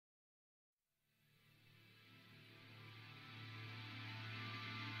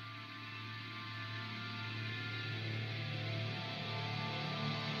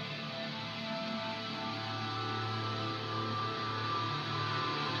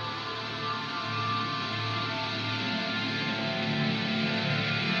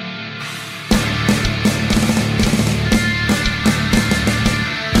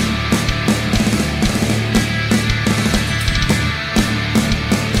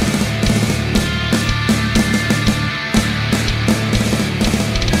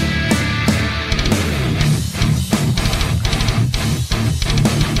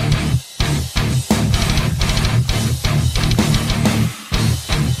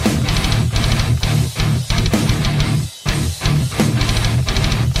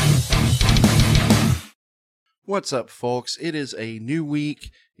What's up, folks? It is a new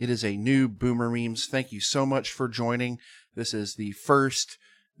week. It is a new Boomer Memes. Thank you so much for joining. This is the first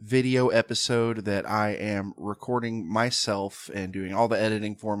video episode that I am recording myself and doing all the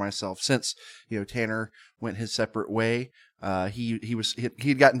editing for myself since, Tanner went his separate way.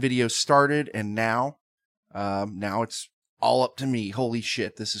 He'd gotten videos started, and now it's all up to me. Holy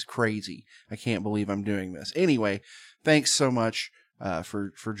shit, this is crazy. I can't believe I'm doing this. Anyway, thanks so much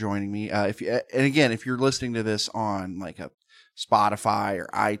for joining me. If you're listening to this on like a Spotify or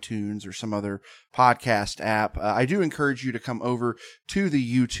iTunes or some other podcast app, I do encourage you to come over to the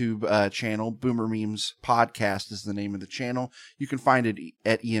YouTube channel. Boomer Memes Podcast is the name of the channel. You can find it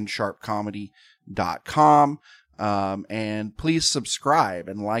at iansharpcomedy.com. And please subscribe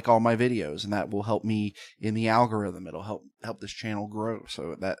and like all my videos, and that will help me in the algorithm. It'll help this channel grow.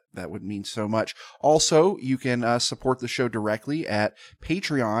 So that would mean so much. Also, you can support the show directly at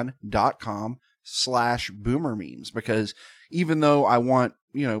patreon.com/boomermemes, because even though I want,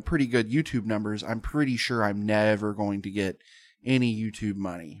 pretty good YouTube numbers, I'm pretty sure I'm never going to get any YouTube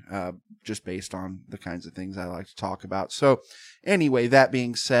money, just based on the kinds of things I like to talk about. So anyway, that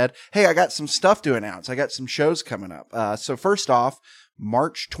being said, hey, I got some stuff to announce. I got some shows coming up. So first off,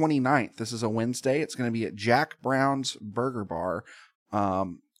 March 29th, this is a Wednesday. It's going to be at Jack Brown's Burger Bar.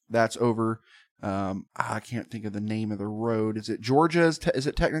 That's over, I can't think of the name of the road. Is it Georgia? Is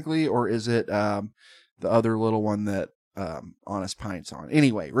it technically, or is it, the other little one that, Honest Pint's on?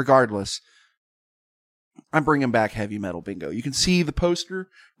 Anyway, regardless, I'm bringing back Heavy Metal Bingo. You can see the poster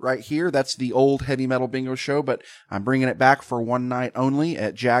right here. That's the old Heavy Metal Bingo show, but I'm bringing it back for one night only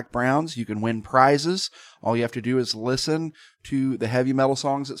at Jack Brown's. You can win prizes. All you have to do is listen to the heavy metal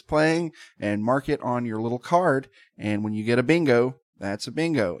songs it's playing and mark it on your little card. And when you get a bingo, that's a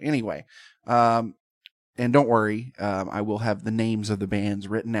bingo. Anyway, and don't worry, I will have the names of the bands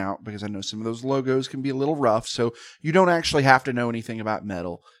written out, because I know some of those logos can be a little rough, so you don't actually have to know anything about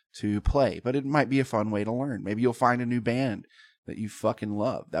metal to play, but it might be a fun way to learn. Maybe you'll find a new band that you fucking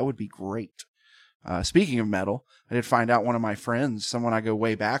love. That would be great. Speaking of metal, I did find out one of my friends, someone I go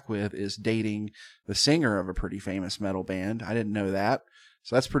way back with, is dating the singer of a pretty famous metal band. I didn't know that,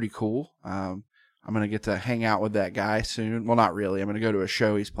 so that's pretty cool. I'm going to get to hang out with that guy soon. Well, not really. I'm going to go to a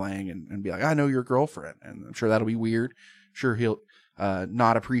show he's playing and be like, I know your girlfriend. And I'm sure that'll be weird. I'm sure he'll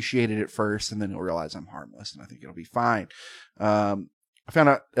not appreciate it at first, and then he'll realize I'm harmless, and I think it'll be fine. I found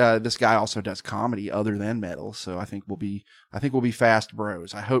out this guy also does comedy other than metal, so I think we'll be fast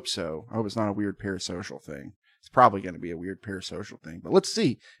bros. I hope so. I hope it's not a weird parasocial thing. It's probably going to be a weird parasocial thing, but let's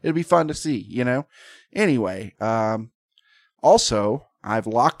see. It'll be fun to see, Anyway, also, I've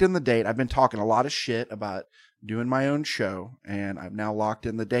locked in the date. I've been talking a lot of shit about doing my own show, and I've now locked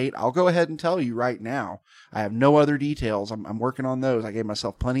in the date. I'll go ahead and tell you right now. I have no other details. I'm working on those. I gave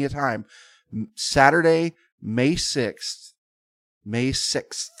myself plenty of time. Saturday, May 6th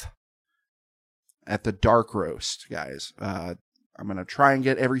at the Dark Roast, guys. I'm going to try and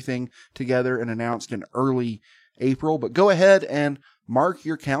get everything together and announced in early April, but go ahead and mark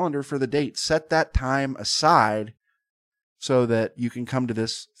your calendar for the date. Set that time aside so that you can come to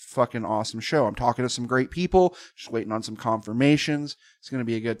this fucking awesome show. I'm talking to some great people, just waiting on some confirmations. It's going to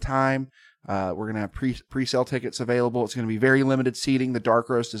be a good time. We're going to have pre-sale tickets available. It's going to be very limited seating. The Dark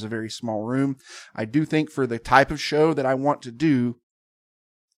Roast is a very small room. I do think for the type of show that I want to do,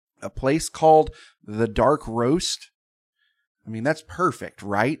 a place called the Dark Roast, I mean, that's perfect,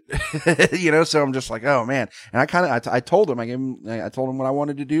 right? So I'm just like, oh man. And I told them, I told them what I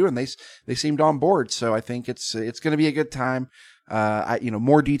wanted to do, and they seemed on board. So I think it's going to be a good time.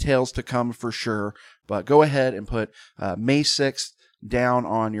 More details to come for sure, but go ahead and put, May 6th down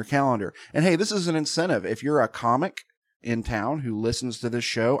on your calendar. And hey, this is an incentive. If you're a comic in town who listens to this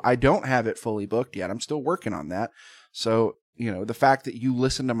show, I don't have it fully booked yet. I'm still working on that. So, the fact that you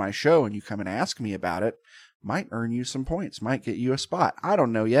listen to my show and you come and ask me about it might earn you some points, might get you a spot. I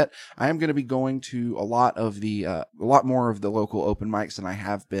don't know yet. I am going to be going to a lot more of the local open mics than I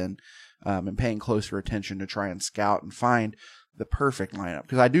have been, and paying closer attention to try and scout and find the perfect lineup.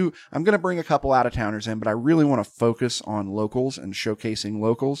 Because I'm going to bring a couple out of towners in, but I really want to focus on locals and showcasing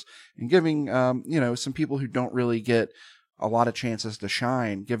locals and giving, some people who don't really get a lot of chances to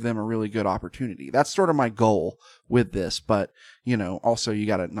shine, give them a really good opportunity. That's sort of my goal with this, but, also you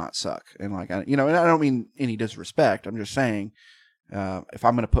got to not suck. And and I don't mean any disrespect. I'm just saying, if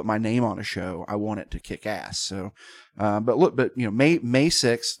I'm going to put my name on a show, I want it to kick ass. So, May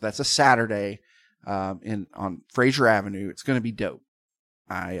 6th, that's a Saturday, on Fraser Avenue. It's going to be dope.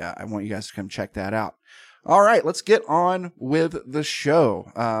 I want you guys to come check that out. All right, let's get on with the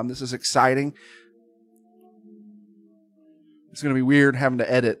show. This is exciting. It's going to be weird having to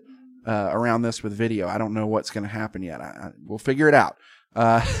edit around this with video. I don't know what's going to happen yet. We'll figure it out.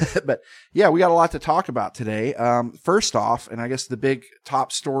 But yeah, we got a lot to talk about today. First off, and I guess the big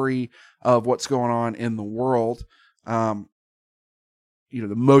top story of what's going on in the world, the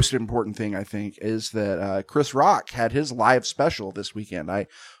most important thing I think is that Chris Rock had his live special this weekend. I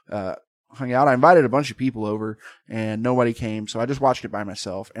hung out. I invited a bunch of people over and nobody came, so I just watched it by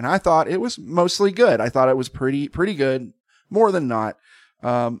myself. And I thought it was mostly good. I thought it was pretty good, more than not.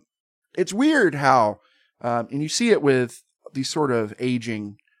 It's weird how, and you see it with these sort of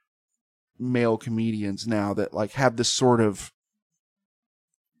aging male comedians now that like have this sort of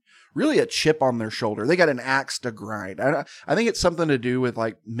really a chip on their shoulder. They got an axe to grind. I think it's something to do with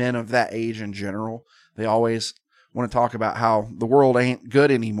like men of that age in general. They always want to talk about how the world ain't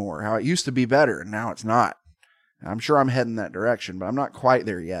good anymore, how it used to be better and now it's not. I'm sure I'm heading that direction, but I'm not quite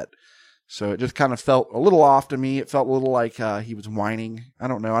there yet. So it just kind of felt a little off to me. It felt a little like he was whining. I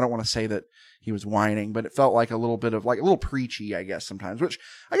don't know. I don't want to say that he was whining, but it felt like a little bit of like a little preachy, I guess, sometimes, which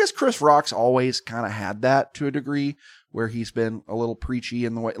I guess Chris Rock's always kind of had that to a degree where he's been a little preachy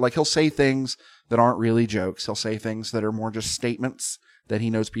in the way, like he'll say things that aren't really jokes. He'll say things that are more just statements that he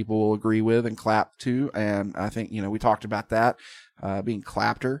knows people will agree with and clap to. And I think, we talked about that, being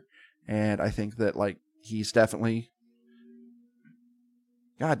clapter. And I think that like, he's definitely,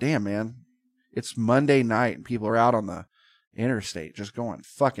 God damn, man, it's Monday night and people are out on the interstate just going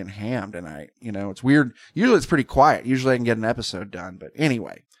fucking ham tonight. It's weird. Usually it's pretty quiet. Usually I can get an episode done, but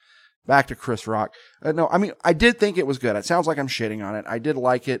anyway, back to Chris Rock. No, I mean, I did think it was good. It sounds like I'm shitting on it. I did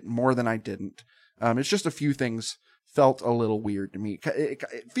like it more than I didn't. It's just a few things felt a little weird to me.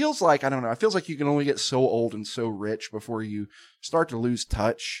 It feels like, I don't know, it feels like you can only get so old and so rich before you start to lose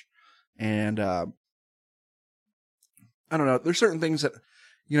touch. And, I don't know, there's certain things that,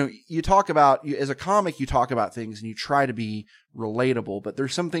 you talk about, as a comic, you talk about things and you try to be relatable, but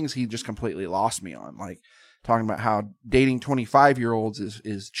there's some things he just completely lost me on, like talking about how dating 25-year-olds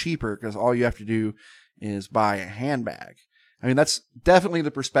is cheaper because all you have to do is buy a handbag. I mean, that's definitely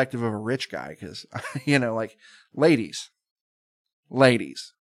the perspective of a rich guy because, like, ladies,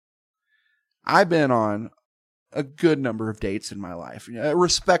 I've been on a good number of dates in my life, a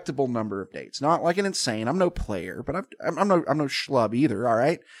respectable number of dates, not like an insane. I'm no player, but I'm no schlub either. All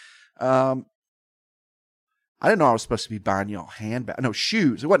right. I didn't know I was supposed to be buying y'all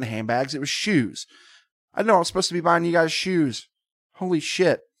shoes. It wasn't handbags. It was shoes. I didn't know I was supposed to be buying you guys shoes. Holy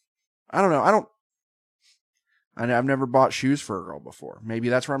shit. I don't know. I've never bought shoes for a girl before. Maybe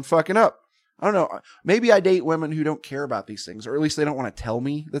that's where I'm fucking up. I don't know. Maybe I date women who don't care about these things, or at least they don't want to tell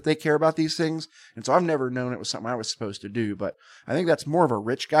me that they care about these things. And so I've never known it was something I was supposed to do, but I think that's more of a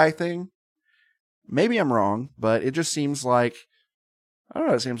rich guy thing. Maybe I'm wrong, but it just seems like, I don't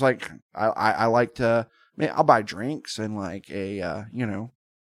know. It seems like I like to, I'll buy drinks and like I'll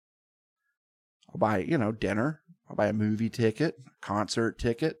buy, dinner. I'll buy a movie ticket, a concert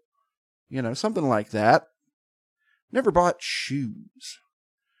ticket, something like that. Never bought shoes.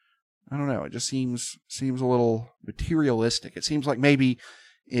 I don't know. It just seems a little materialistic. It seems like maybe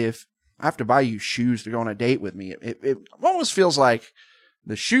if I have to buy you shoes to go on a date with me, it almost feels like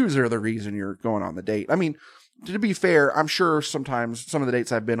the shoes are the reason you're going on the date. I mean, to be fair, I'm sure sometimes some of the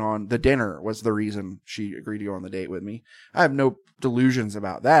dates I've been on, the dinner was the reason she agreed to go on the date with me. I have no delusions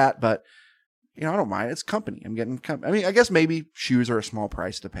about that, but I don't mind. It's company. I'm getting company. I mean, I guess maybe shoes are a small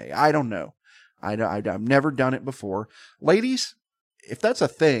price to pay. I don't know. I've never done it before. Ladies, if that's a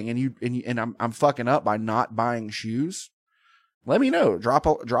thing and I'm fucking up by not buying shoes, let me know. Drop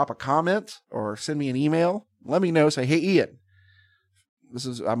a comment or send me an email. Let me know. Say, hey, Ian,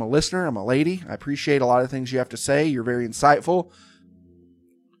 I'm a listener. I'm a lady. I appreciate a lot of things you have to say. You're very insightful,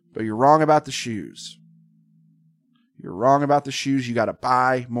 but you're wrong about the shoes. You're wrong about the shoes. You got to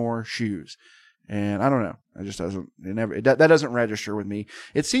buy more shoes. And I don't know. It just doesn't, that doesn't register with me.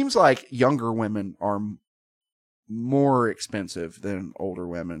 It seems like younger women are more expensive than older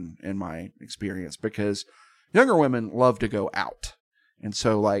women in my experience because younger women love to go out. And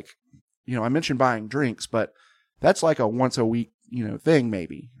so like, I mentioned buying drinks, but that's like a once a week, thing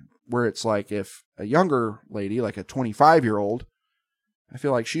maybe where it's like if a younger lady, like a 25-year-old, I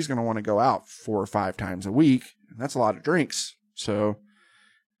feel like she's going to want to go out 4 or 5 times a week. And that's a lot of drinks. So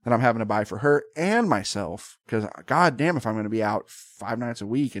that I'm having to buy for her and myself because God damn if I'm going to be out 5 nights a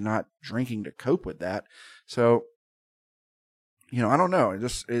week and not drinking to cope with that. So, I don't know.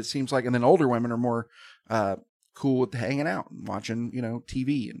 It seems like, and then older women are more cool with hanging out and watching,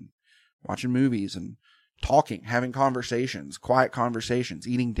 TV and watching movies and talking, having conversations, quiet conversations,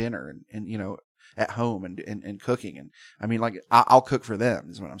 eating dinner and at home and cooking. And I mean, like I'll cook for them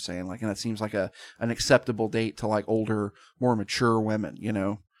is what I'm saying. Like, and that seems like an acceptable date to like older, more mature women,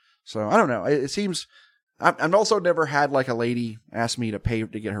 So I don't know. It seems I've also never had like a lady ask me to pay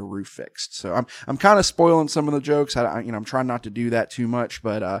to get her roof fixed. So I'm kind of spoiling some of the jokes. I'm trying not to do that too much,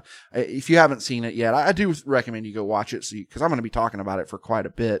 but if you haven't seen it yet, I do recommend you go watch it. Because I'm going to be talking about it for quite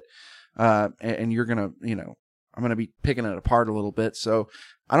a bit. And you're going to, I'm going to be picking it apart a little bit. So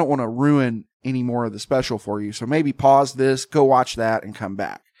I don't want to ruin any more of the special for you. So maybe pause this, go watch that, and come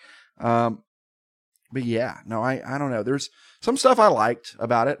back. But yeah, no, I don't know. There's some stuff I liked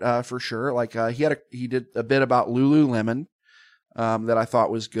about it, for sure. Like, he did a bit about Lululemon, that I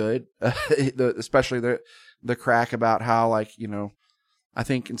thought was good. Especially the crack about how, like, I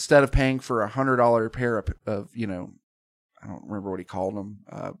think instead of paying for $100 pair of, I don't remember what he called them,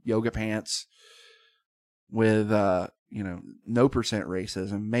 yoga pants with, no percent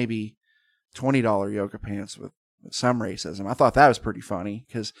racism, maybe $20 yoga pants with some racism. I thought that was pretty funny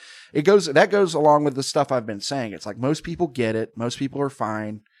because that goes along with the stuff I've been saying. It's like most people get it. Most people are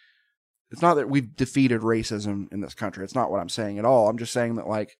fine. It's not that we've defeated racism in this country. It's not what I'm saying at all. I'm just saying that,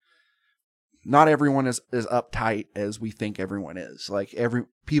 like, not everyone is uptight as we think everyone is. Like,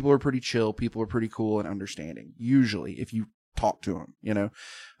 people are pretty chill. People are pretty cool and understanding. Usually, if you talk to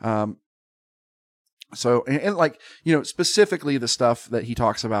them, So, and like, specifically the stuff that he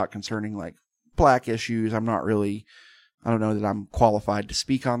talks about concerning like black issues, I don't know that I'm qualified to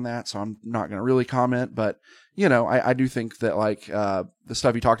speak on that, so I'm not going to really comment, but I do think that like, the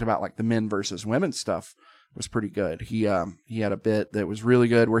stuff he talked about, like the men versus women stuff was pretty good. He had a bit that was really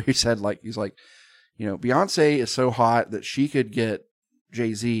good where he said like, he's like, Beyonce is so hot that she could get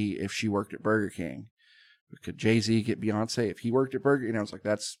Jay-Z if she worked at Burger King. Could Jay-Z get Beyonce if he worked at Burger King? It's like,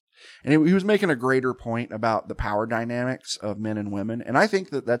 and he was making a greater point about the power dynamics of men and women. And I think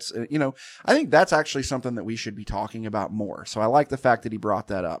that's I think that's actually something that we should be talking about more. So I like the fact that he brought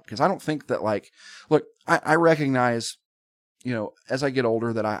that up, because I don't think that, like, look, I recognize, as I get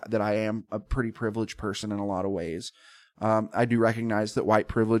older that I am a pretty privileged person in a lot of ways. I do recognize that white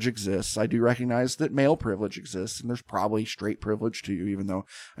privilege exists. I do recognize that male privilege exists, and there's probably straight privilege too, even though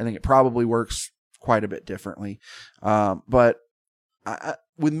I think it probably works quite a bit differently. But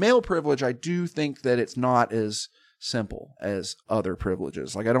with male privilege, I do think that it's not as simple as other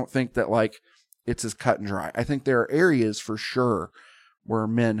privileges. Like, I don't think that like it's as cut and dry. I think there are areas for sure where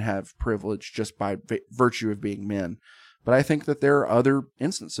men have privilege just by virtue of being men. But I think that there are other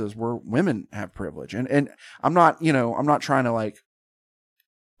instances where women have privilege. And I'm not trying to like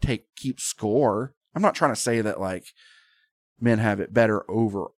keep score. I'm not trying to say that like men have it better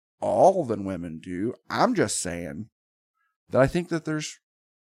overall than women do. I'm just saying that I think that there's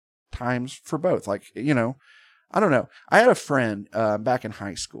times for both. Like, I don't know. I had a friend back in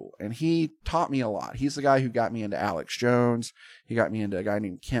high school, and he taught me a lot. He's the guy who got me into Alex Jones. He got me into a guy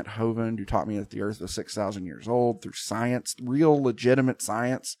named Kent Hovind, who taught me that the earth was 6,000 years old through science, real legitimate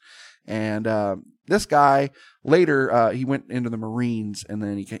science. And this guy later, he went into the Marines, and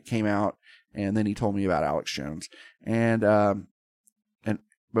then he came out, and then he told me about Alex Jones.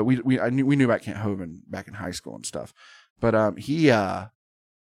 But we knew about Kent Hovind back in high school and stuff. But he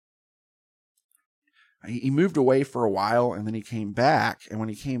moved away for a while, and then he came back. And when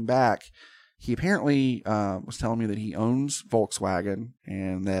he came back, he apparently was telling me that he owns Volkswagen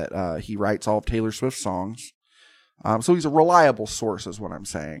and that he writes all of Taylor Swift's songs. So he's a reliable source, is what I'm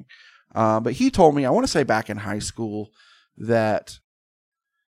saying. But he told me, I want to say back in high school, that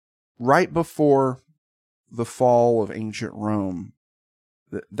right before the fall of ancient Rome,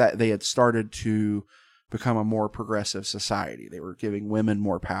 that they had started to become a more progressive society. They were giving women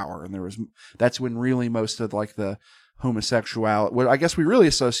more power, and that's when really most of like the homosexuality, well, I guess we really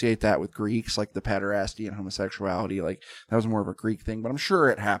associate that with Greeks, like the pederasty and homosexuality, like that was more of a Greek thing, but I'm sure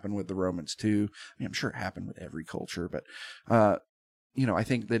it happened with the Romans too. I mean, I'm sure it happened with every culture, but I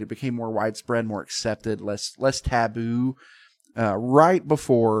think that it became more widespread, more accepted, less taboo, right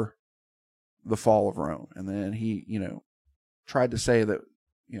before the fall of Rome. And then he, tried to say that,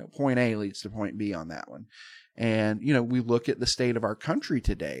 point A leads to point B on that one. And, we look at the state of our country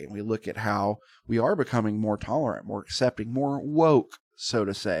today, and we look at how we are becoming more tolerant, more accepting, more woke, so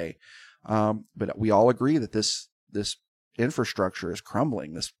to say. But we all agree that this infrastructure is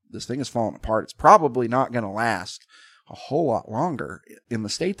crumbling. This thing is falling apart. It's probably not going to last a whole lot longer in the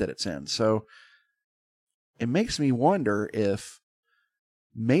state that it's in. So it makes me wonder if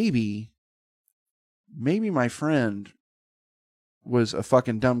maybe my friend was a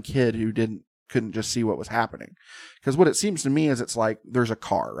fucking dumb kid who couldn't just see what was happening. Because what it seems to me is it's like there's a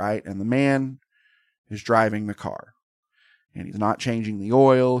car, right? And the man is driving the car. And he's not changing the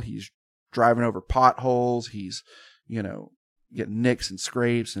oil. He's driving over potholes. He's, getting nicks and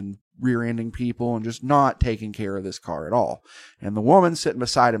scrapes and rear-ending people and just not taking care of this car at all. And the woman sitting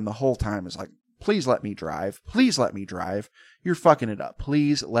beside him the whole time is like, please let me drive. Please let me drive. You're fucking it up.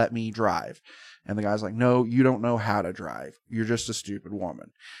 Please let me drive. And the guy's like, no, you don't know how to drive. You're just a stupid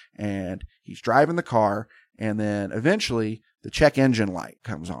woman. And he's driving the car. And then eventually the check engine light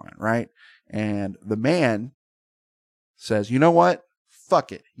comes on, right? And the man says, you know what?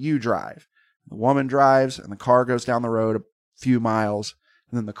 Fuck it. You drive. The woman drives and the car goes down the road a few miles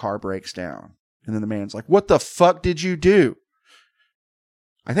and then the car breaks down. And then the man's like, what the fuck did you do?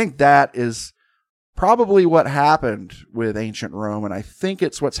 I think that is probably what happened with ancient Rome. And I think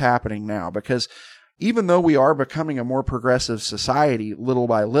it's what's happening now, because even though we are becoming a more progressive society little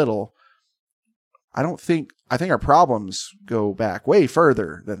by little, I think our problems go back way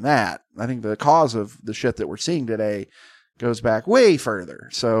further than that. I think the cause of the shit that we're seeing today goes back way further.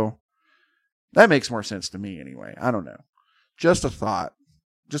 So that makes more sense to me anyway. I don't know. Just a thought.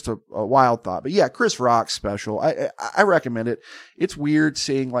 Just a wild thought. But yeah, Chris Rock's special. I recommend it. It's weird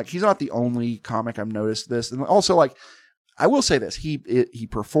seeing, like, he's not the only comic I've noticed this. And also, like, I will say this. He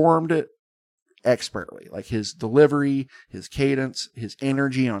performed it expertly. Like, his delivery, his cadence, his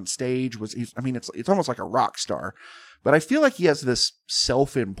energy on stage it's almost like a rock star. But I feel like he has this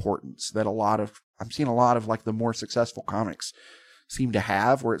self-importance that I'm seeing a lot of like the more successful comics seem to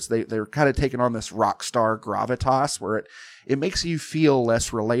have, where they're kind of taking on this rock star gravitas where it makes you feel less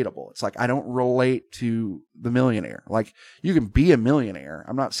relatable. It's like, I don't relate to the millionaire. Like, you can be a millionaire.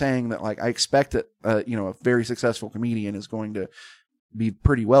 I'm not saying that, like, I expect that, a very successful comedian is going to be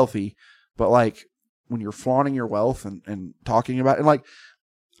pretty wealthy, but like when you're flaunting your wealth and talking about, and like,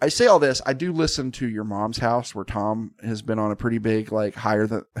 I say all this, I do listen to Your Mom's House, where Tom has been on a pretty big, like,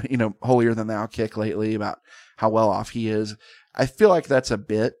 holier than thou kick lately about how well off he is. I feel like that's a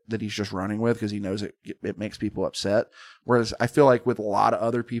bit that he's just running with because he knows it makes people upset. Whereas I feel like with a lot of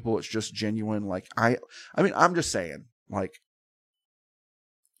other people, it's just genuine. Like, I'm just saying, like,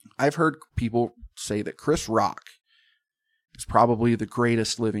 I've heard people say that Chris Rock is probably the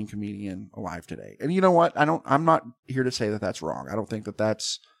greatest living comedian alive today. And you know what? I'm not here to say that that's wrong. I don't think that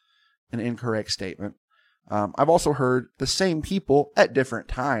that's an incorrect statement. I've also heard the same people at different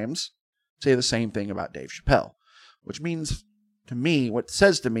times say the same thing about Dave Chappelle, which means to me, what it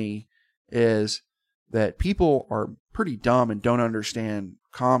says to me is that people are pretty dumb and don't understand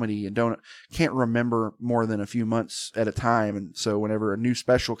comedy and can't remember more than a few months at a time. And so whenever a new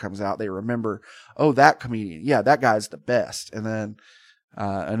special comes out, they remember, oh, that comedian, yeah, that guy's the best. And then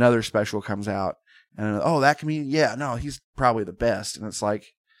another special comes out and, oh, that comedian, yeah, no, he's probably the best. And it's like,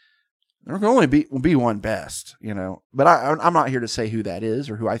 there can only be one best, but I'm not here to say who that is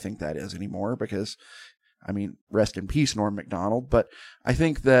or who I think that is anymore, because rest in peace, Norm Macdonald. But I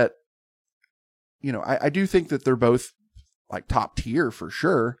think that, I do think that they're both like top tier for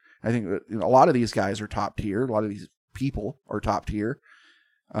sure. I think that a lot of these guys are top tier. A lot of these people are top tier.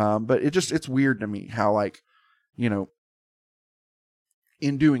 But it's weird to me how, like, in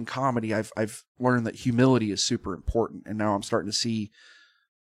doing comedy, I've learned that humility is super important. And now I'm starting to see,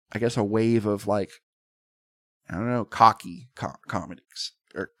 I guess, a wave of, like, I don't know, cocky comics.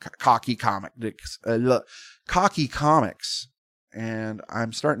 Or cocky comics, and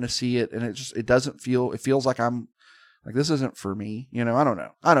I'm starting to see it, and it feels like I'm like, this isn't for me, I don't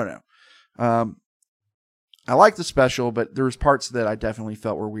know. I like the special, but there was parts that I definitely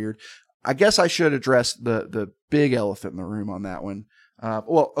felt were weird. I guess I should address the big elephant in the room on that one.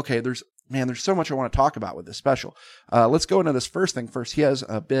 There's so much I want to talk about with this special. Let's go into this first thing first. He has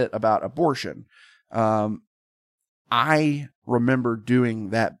a bit about abortion. I remember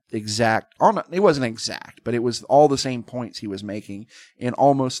doing that it wasn't exact, but it was all the same points he was making in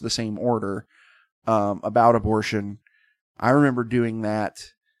almost the same order, about abortion. I remember doing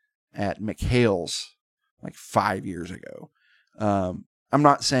that at McHale's like 5 years ago. I'm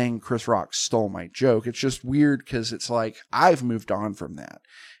not saying Chris Rock stole my joke. It's just weird because it's like, I've moved on from that.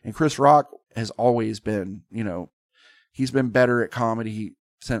 And Chris Rock has always been, he's been better at comedy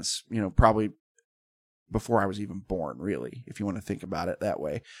since, probably before I was even born, really, if you want to think about it that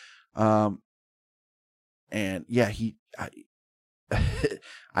way. And yeah,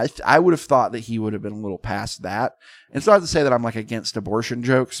 I would have thought that he would have been a little past that. And it's not to say that I'm like against abortion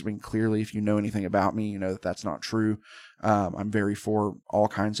jokes. Clearly, if you know anything about me, you know that that's not true. I'm very for all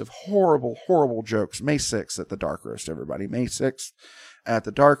kinds of horrible, horrible jokes. May 6th at the Dark Roast, everybody. May 6th at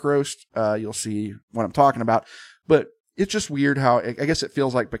the Dark Roast. You'll see what I'm talking about. But it's just weird how, I guess it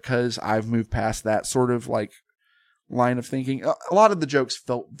feels like, because I've moved past that sort of like line of thinking, a lot of the jokes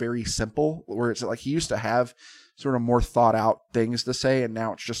felt very simple, where it's like he used to have sort of more thought out things to say, and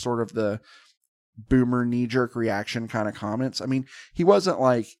now it's just sort of the boomer knee-jerk reaction kind of comments. I mean, he wasn't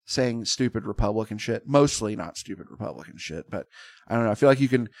like saying stupid Republican shit, mostly not stupid Republican shit, but I don't know. I feel like you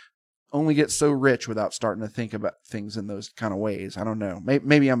can only get so rich without starting to think about things in those kind of ways. I don't know.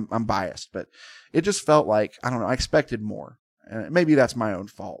 Maybe I'm biased, but it just felt like, I don't know, I expected more. And maybe that's my own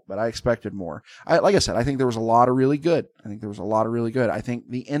fault, but I expected more. Like I said, I think there was a lot of really good. I think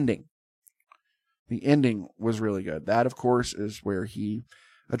the ending was really good. That, of course, is where he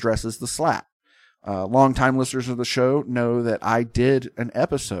addresses the slap. Longtime listeners of the show know that I did an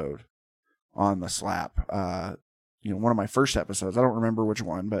episode on the slap. One of my first episodes. I don't remember which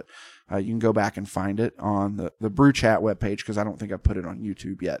one, but you can go back and find it on the Brew Chat webpage, because I don't think I put it on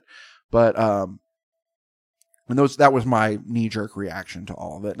YouTube yet. But that was my knee-jerk reaction to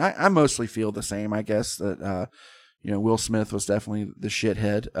all of it. And I mostly feel the same, I guess, that Will Smith was definitely the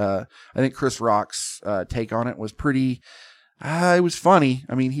shithead. I think Chris Rock's take on it was pretty... it was funny.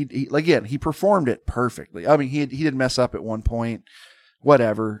 I mean, he performed it perfectly. I mean, he did mess up at one point.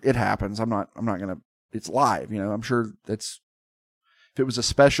 Whatever, it happens. I'm not gonna. It's live. I'm sure if it was a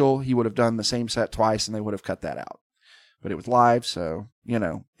special, he would have done the same set twice, and they would have cut that out. But it was live, so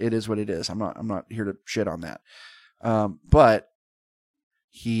it is what it is. I'm not here to shit on that. But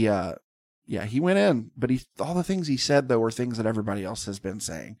he went in. But all the things he said though were things that everybody else has been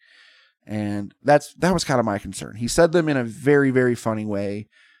saying. And that was kind of my concern. He said them in a very, very funny way.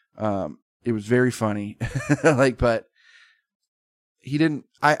 It was very funny. But he didn't,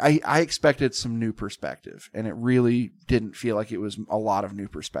 I expected some new perspective, and it really didn't feel like it was a lot of new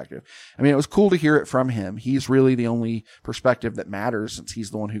perspective. I mean, it was cool to hear it from him. He's really the only perspective that matters, since he's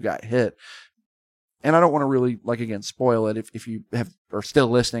the one who got hit. And I don't want to really, again, spoil it if you are still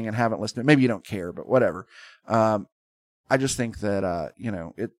listening and haven't listened. Maybe you don't care, but whatever. I just think that,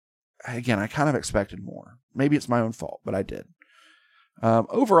 again, I kind of expected more. Maybe it's my own fault, but I did.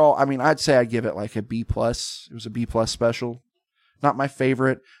 Overall, I mean, I'd say I give it like a B+. It was a B+ special. Not my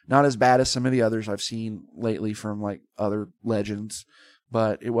favorite. Not as bad as some of the others I've seen lately from other legends,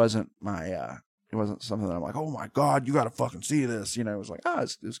 but it wasn't it wasn't something that I'm like, oh my God, you got to fucking see this. It was like,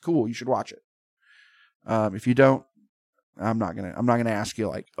 it's cool. You should watch it. If you don't, I'm not gonna ask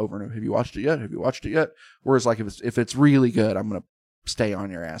you over and over, have you watched it yet? Have you watched it yet? Whereas if it's really good, I'm gonna stay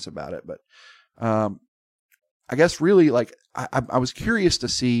on your ass about it. But I guess really I was curious to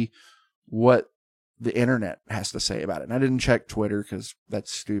see what the internet has to say about it. And I didn't check Twitter because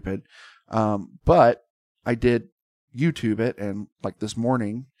that's stupid. But I did YouTube it and this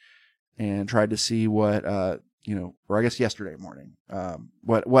morning and tried to see what, or I guess yesterday morning,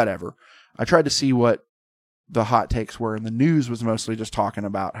 whatever. I tried to see what the hot takes were, and the news was mostly just talking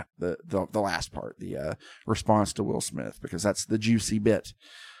about the last part, the response to Will Smith, because that's the juicy bit.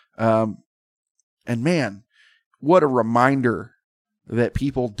 And man, what a reminder that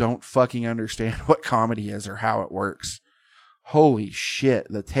people don't fucking understand what comedy is or how it works. Holy shit,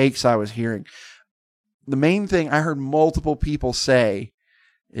 the takes I was hearing. The main thing I heard multiple people say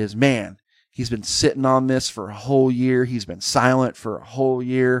is, man, he's been sitting on this for a whole year. He's been silent for a whole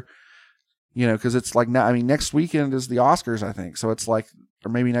year. Because it's now, I mean, next weekend is the Oscars, I think. So it's or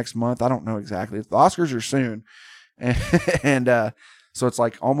maybe next month. I don't know exactly. The Oscars are soon. And so it's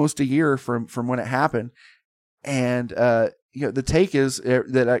almost a year from when it happened. And, the take is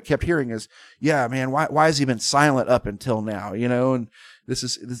that I kept hearing is, yeah, man, why has he been silent up until now? And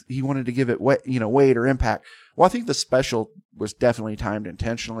he wanted to give it weight or impact. Well, I think the special was definitely timed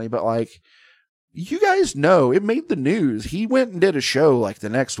intentionally, but you guys know it made the news. He went and did a show the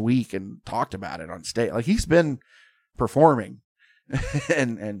next week and talked about it on stage. He's been performing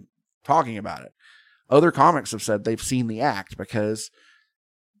and talking about it. Other comics have said they've seen the act, because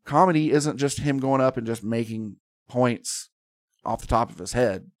comedy isn't just him going up and just making points off the top of his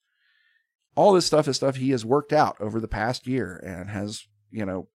head. All this stuff is stuff he has worked out over the past year and has,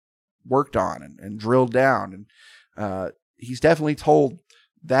 worked on and drilled down. And he's definitely told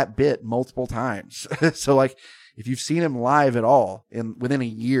that bit multiple times. So if you've seen him live at all within a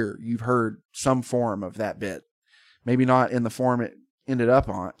year, you've heard some form of that bit. Maybe not in the form it ended up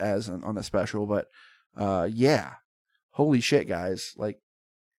on the special, but yeah, holy shit, guys.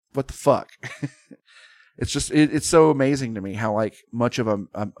 What the fuck? It's just, it's so amazing to me how much of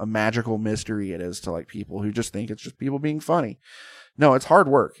a magical mystery it is to people who just think it's just people being funny. No, it's hard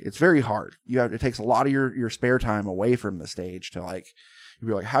work. It's very hard. It takes a lot of your spare time away from the stage to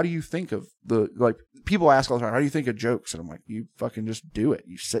you'd be how do you think of people ask all the time, how do you think of jokes? And I'm you fucking just do it.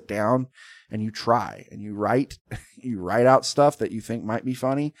 You sit down and you try and you write out stuff that you think might be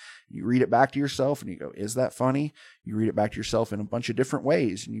funny. You read it back to yourself and you go, is that funny? You read it back to yourself in a bunch of different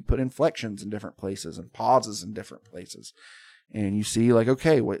ways, and you put inflections in different places and pauses in different places. and you see like,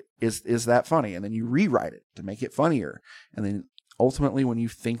 okay, what is that funny? And then you rewrite it to make it funnier. And then ultimately when you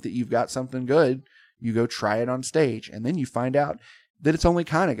think that you've got something good, you go try it on stage, and then you find out that it's only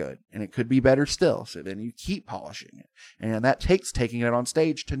kind of good and it could be better still. So then you keep polishing it. And that takes taking it on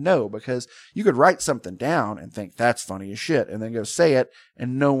stage to know, because you could write something down and think that's funny as shit and then go say it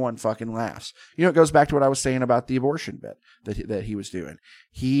and no one fucking laughs. You know, it goes back to what I was saying about the abortion bit that he was doing.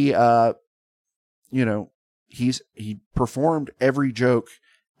 He performed every joke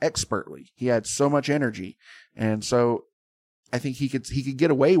expertly. He had so much energy. And so I think he could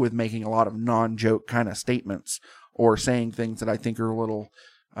get away with making a lot of non-joke kind of statements, or saying things that I think are a little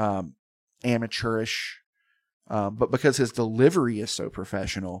amateurish. But because his delivery is so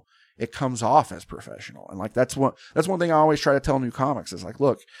professional, it comes off as professional. And like, that's one thing I always try to tell new comics is like,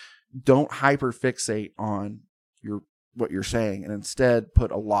 look, don't hyper fixate on what you're saying, and instead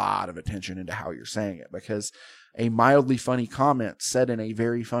put a lot of attention into how you're saying it, because a mildly funny comment said in a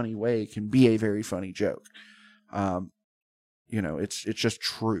very funny way can be a very funny joke. It's just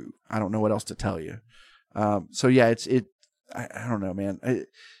true. I don't know what else to tell you. So yeah, I don't know, man.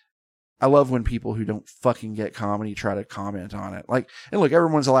 I love when people who don't fucking get comedy try to comment on it. Like, and look,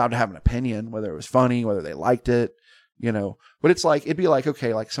 everyone's allowed to have an opinion, whether it was funny, whether they liked it, but it's like, it'd be like,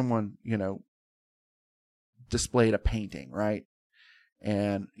 okay, like someone, displayed a painting, right?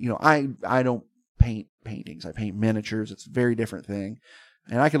 And, I don't paint paintings. I paint miniatures. It's a very different thing.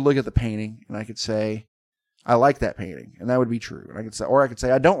 And I could look at the painting and I could say, I like that painting, and that would be true. And I could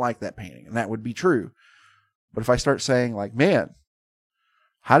say, I don't like that painting, and that would be true. But if I start saying like, man,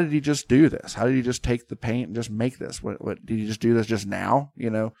 how did he just do this? How did he just take the paint and just make this? What did he just do this just now?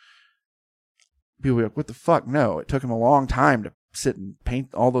 People will be like, what the fuck? No, it took him a long time to sit and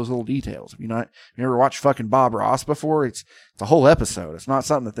paint all those little details. You ever watched fucking Bob Ross before? It's a whole episode. It's not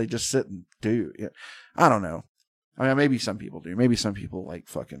something that they just sit and do. I don't know. I mean, maybe some people do. Maybe some people like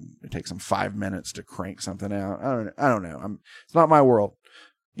fucking, it takes them 5 minutes to crank something out. I don't know. It's not my world.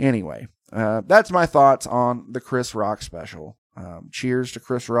 Anyway, that's my thoughts on the Chris Rock special. Cheers to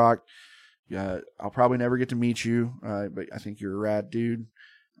Chris Rock. I'll probably never get to meet you, but I think you're a rad dude.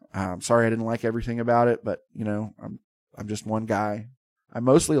 Sorry I didn't like everything about it, but I'm just one guy. I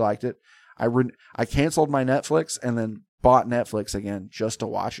mostly liked it. I canceled my Netflix and then bought Netflix again just to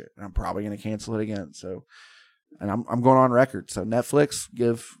watch it. And I'm probably going to cancel it again. So, and I'm going on record. So Netflix,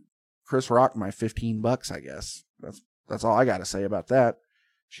 give Chris Rock my $15, I guess. That's all I got to say about that.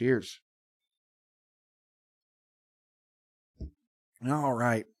 Cheers. All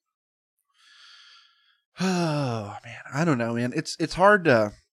right. Oh man, I don't know, man. It's hard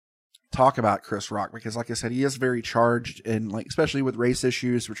to talk about Chris Rock because, like I said, he is very charged, and like especially with race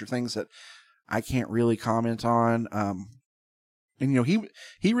issues, which are things that I can't really comment on. And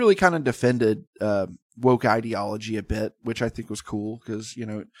he really kind of defended woke ideology a bit, which I think was cool because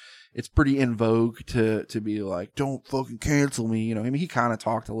it's pretty in vogue to be like, don't fucking cancel me. I mean, he kind of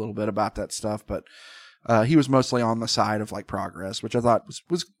talked a little bit about that stuff, but he was mostly on the side of like progress, which I thought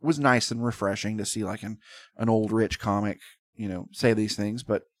was nice and refreshing to see, like an old rich comic, say these things.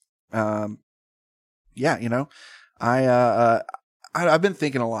 But yeah, I've been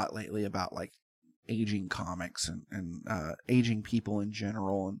thinking a lot lately about like aging comics and aging people in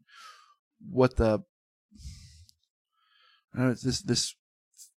general, and what this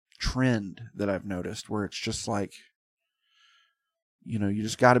trend that I've noticed where it's just like, you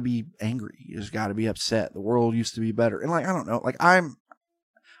just got to be angry. You just got to be upset. The world used to be better. And like, I don't know, like I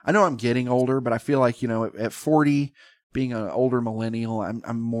know I'm getting older, but I feel like, at 40, being an older millennial,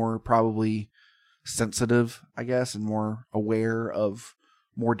 I'm more probably sensitive, I guess, and more aware of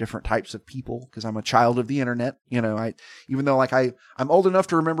more different types of people because I'm a child of the internet. Even though like I'm old enough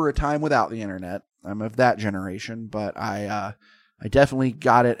to remember a time without the internet, I'm of that generation, but I definitely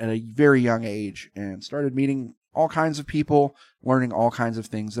got it at a very young age and started meeting all kinds of people, learning all kinds of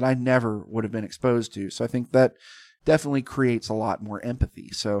things that I never would have been exposed to. So I think that definitely creates a lot more empathy.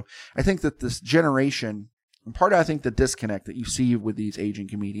 So I think that this generation, and part of, I think, the disconnect that you see with these aging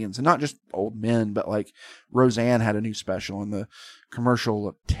comedians, and not just old men, but like Roseanne had a new special and the commercial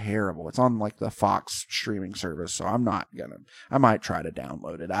looked terrible. It's on like the Fox streaming service. So I might try to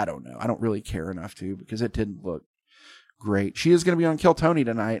download it. I don't know. I don't really care enough to, because it didn't look great. She is going to be on Kill Tony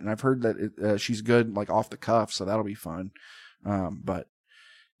tonight, and I've heard that she's good, like off the cuff. So that'll be fun. But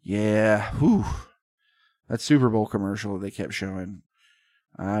yeah, that Super Bowl commercial that they kept showing,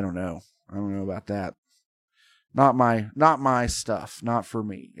 I don't know about that. Not my stuff. Not for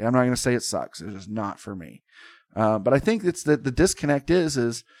me. I'm not going to say it sucks. It's just not for me. But I think it's that the disconnect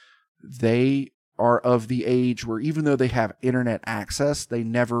is they are of the age where even though they have internet access, they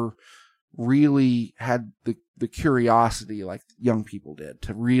never really had the curiosity like young people did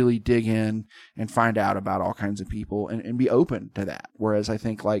to really dig in and find out about all kinds of people and be open to that. Whereas I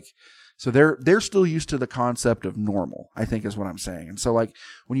think like, so they're still used to the concept of normal, I think is what I'm saying. And so like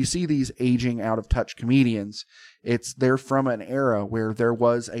when you see these aging out of touch comedians, they're from an era where there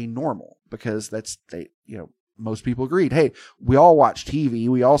was a normal, because most people agreed, hey, we all watch TV,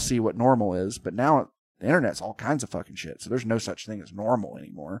 we all see what normal is, but now the internet's all kinds of fucking shit. So there's no such thing as normal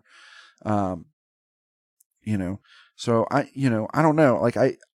anymore. So I don't know. Like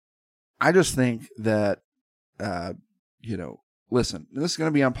I just think that, listen, this is going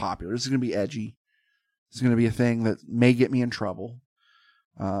to be unpopular. This is going to be edgy. This is going to be a thing that may get me in trouble.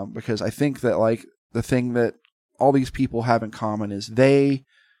 Because I think that like the thing that all these people have in common is they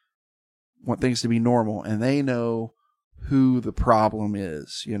want things to be normal, and they know who the problem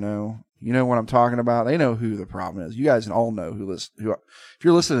is. You know what I'm talking about? They know who the problem is. You guys all know who if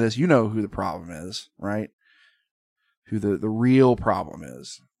you're listening to this, you know who the problem is, right? Who the real problem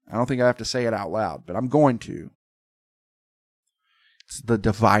is. I don't think I have to say it out loud, but I'm going to. It's the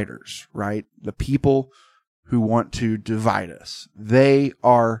dividers, right? The people who want to divide us. They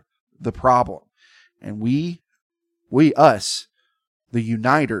are the problem. And we, the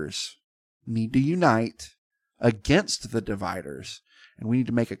uniters, need to unite against the dividers. And we need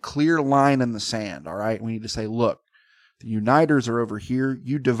to make a clear line in the sand, all right? We need to say, look, the uniters are over here.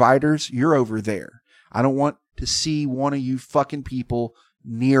 You dividers, you're over there. I don't want to see one of you fucking people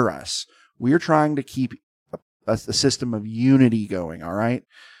near us. We're trying to keep a system of unity going, all right?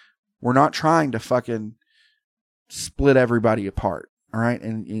 We're not trying to fucking split everybody apart, all right?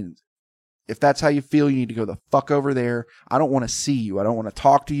 And if that's how you feel, you need to go the fuck over there. I don't want to see you. I don't want to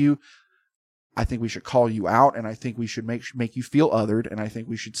talk to you. I think we should call you out, and I think we should make you feel othered, and I think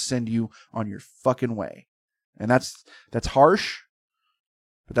we should send you on your fucking way. And that's harsh,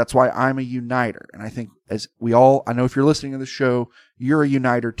 but that's why I'm a uniter. And I think I know if you're listening to the show, you're a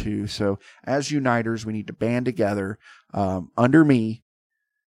uniter too. So as uniters, we need to band together under me,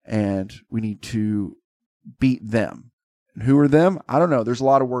 and we need to beat them. And who are them? I don't know. There's a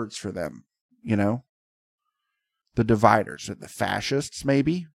lot of words for them, The dividers, the fascists,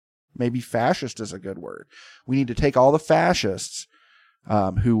 maybe. Maybe fascist is a good word. We need to take all the fascists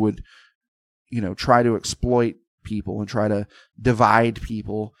who would, try to exploit people and try to divide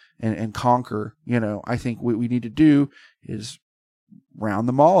people and conquer. I think what we need to do is round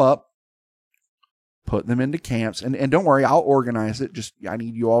them all up, put them into camps, and don't worry, I'll organize it. Just I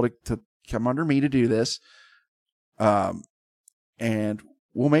need you all to come under me to do this, and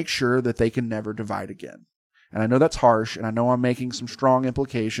we'll make sure that they can never divide again. And I know that's harsh, and I know I'm making some strong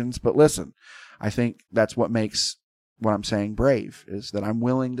implications, but listen, I think that's what makes what I'm saying brave, is that I'm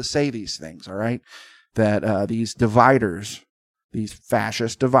willing to say these things, all right? That these dividers, these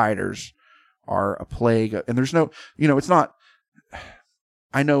fascist dividers, are a plague. And there's no, it's not,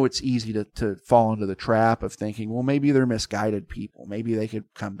 I know it's easy to fall into the trap of thinking, well, maybe they're misguided people. Maybe they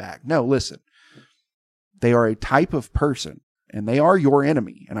could come back. No, listen, they are a type of person, and they are your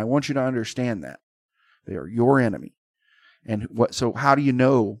enemy. And I want you to understand that. They are your enemy. And so how do you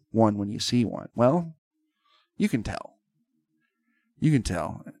know one when you see one? Well, you can tell. You can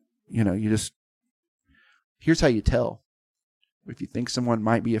tell. Here's how you tell. If you think someone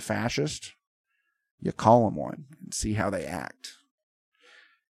might be a fascist, you call them one and see how they act.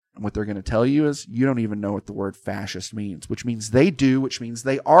 And what they're going to tell you is you don't even know what the word fascist means, which means they do, which means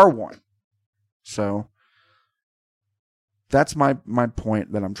they are one. So that's my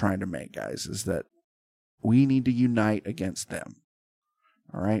point that I'm trying to make, guys, is that we need to unite against them.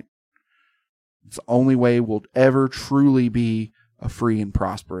 All right? It's the only way we'll ever truly be a free and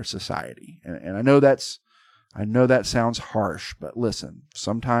prosperous society. And I know that sounds harsh, but listen,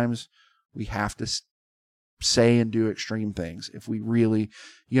 sometimes we have to say and do extreme things. If we really,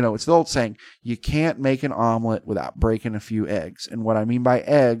 it's the old saying, you can't make an omelet without breaking a few eggs. And what I mean by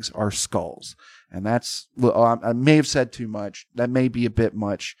eggs are skulls. And I may have said too much. That may be a bit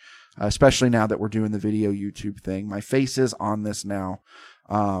much. Especially now that we're doing the video YouTube thing. My face is on this now.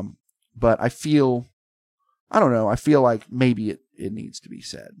 But I feel like maybe it needs to be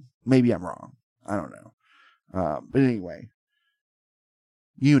said. Maybe I'm wrong. I don't know. But anyway,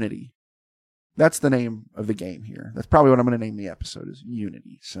 Unity. That's the name of the game here. That's probably what I'm going to name the episode, is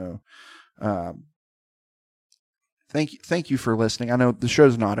Unity. So, thank you for listening. I know the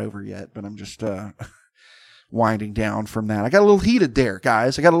show's not over yet, but I'm just, winding down from that. I got a little heated there,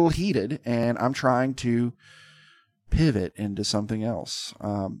 guys. And I'm trying to pivot into something else.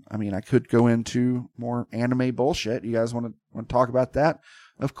 I could go into more anime bullshit. You guys want to talk about that?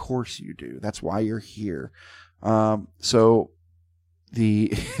 Of course you do. That's why you're here. So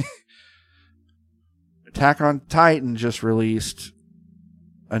the Attack on Titan just released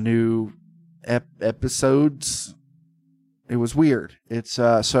a new episodes. It was weird. It's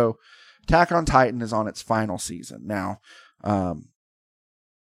so Attack on Titan is on its final season now.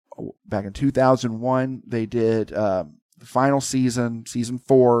 Back in 2001, they did the final season, season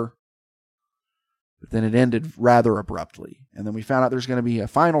 4. But then it ended rather abruptly. And then we found out there's going to be a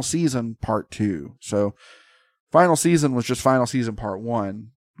final season part 2. So final season was just final season part 1.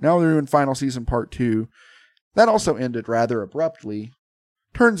 Now they're doing final season part 2. That also ended rather abruptly.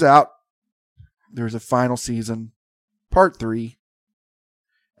 Turns out there's a final season part 3.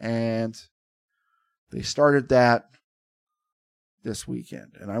 And they started that this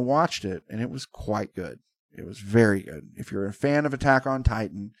weekend. And I watched it, and it was quite good. It was very good. If you're a fan of Attack on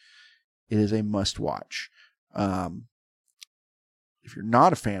Titan, it is a must-watch. If you're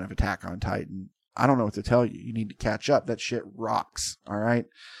not a fan of Attack on Titan, I don't know what to tell you. You need to catch up. That shit rocks, all right?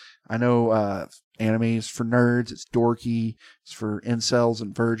 I know anime is for nerds. It's dorky. It's for incels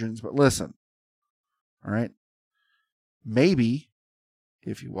and virgins. But listen, all right? Maybe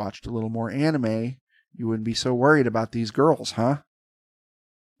if you watched a little more anime, you wouldn't be so worried about these girls, huh?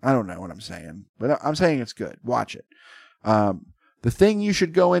 I don't know what I'm saying, but I'm saying it's good. Watch it. The thing you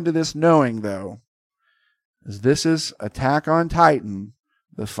should go into this knowing, though, is this is Attack on Titan,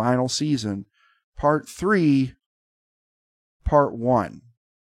 the final season, part 3, part 1.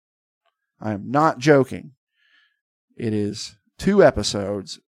 I am not joking. It is 2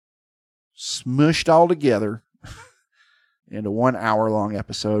 episodes smushed all together into 1 hour-long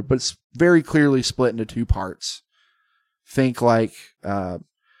episode, but it's very clearly split into 2 parts. Think like the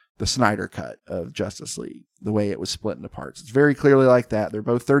Snyder Cut of Justice League, the way it was split into parts. It's very clearly like that. They're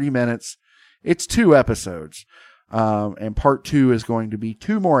both 30 minutes. It's 2 episodes. And part 2 is going to be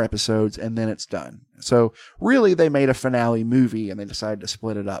 2 more episodes, and then it's done. So really, they made a finale movie, and they decided to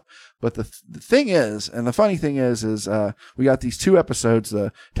split it up. But the thing is, and the funny thing is we got these 2 episodes,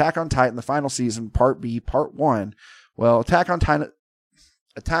 the Attack on Titan, the final season, part B, part 1. Well, Attack on Titan,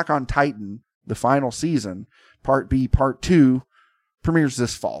 the final season, part B, part 2, premieres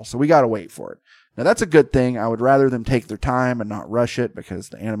this fall. So we got to wait for it. Now, that's a good thing. I would rather them take their time and not rush it because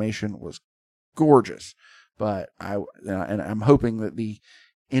the animation was gorgeous. But I'm hoping that the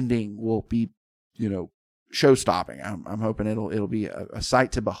ending will be, show stopping. I'm hoping it'll be a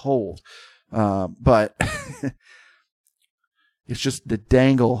sight to behold. But it's just the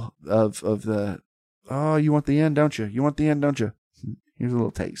dangle of the, oh, you want the end, don't you? You want the end, don't you? Here's a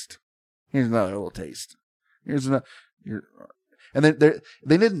little taste. Here's another little taste. Here's another. And then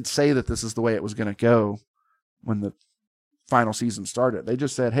they didn't say that this is the way it was going to go when the final season started. They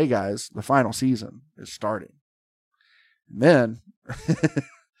just said, hey guys, the final season is starting. And then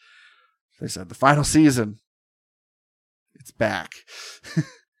they said the final season, it's back.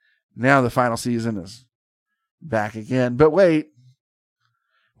 Now the final season is back again. But wait,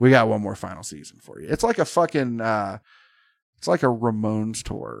 we got one more final season for you. It's like a fucking, it's like a Ramones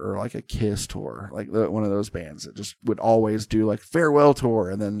tour or like a Kiss tour, like one of those bands that just would always do like farewell tour.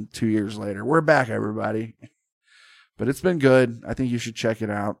 And then 2 years later, we're back, everybody. But it's been good. I think you should check it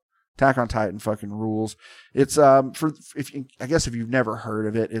out. Attack on Titan fucking rules. It's I guess if you've never heard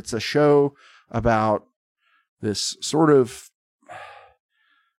of it, it's a show about this sort of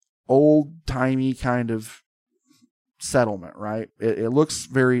old-timey kind of settlement, right? It looks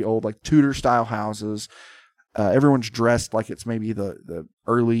very old, like Tudor-style houses. Everyone's dressed like it's maybe the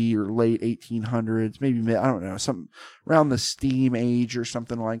early or late 1800s, maybe I don't know, something around the steam age or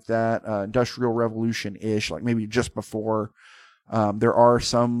something like that, Industrial Revolution-ish, like maybe just before. There are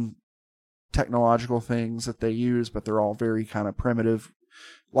some technological things that they use, but they're all very kind of primitive.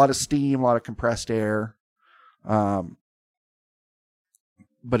 A lot of steam, a lot of compressed air. But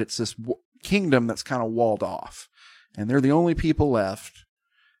it's this kingdom that's kind of walled off. And they're the only people left.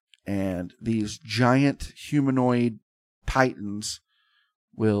 And these giant humanoid titans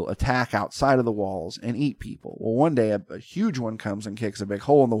will attack outside of the walls and eat people. Well, one day a huge one comes and kicks a big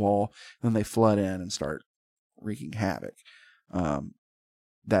hole in the wall, and then they flood in and start wreaking havoc.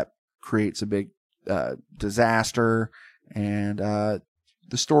 That creates a big disaster, and the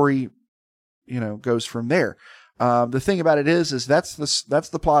story, goes from there. The thing about it is that's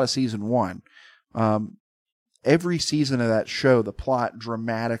the plot of season 1. Every season of that show, the plot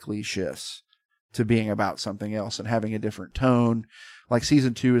dramatically shifts to being about something else and having a different tone. Like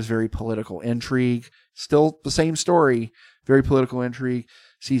season 2 is very political intrigue. Still the same story, very political intrigue.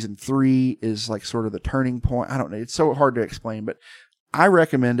 Season 3 is like sort of the turning point. I don't know. It's so hard to explain, but I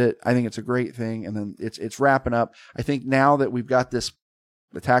recommend it. I think it's a great thing. And then it's wrapping up. I think now that we've got this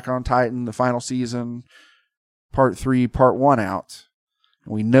Attack on Titan, the final season, part 3, part 1 out,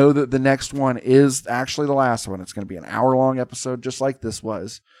 We know that the next one is actually the last one. It's going to be an hour-long episode, just like this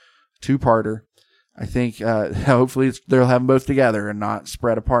was. 2-parter. I think hopefully they'll have them both together and not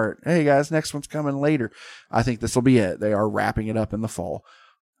spread apart. Hey, guys, next one's coming later. I think this will be it. They are wrapping it up in the fall.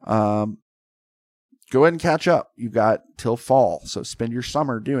 Go ahead and catch up. You've got till fall, so spend your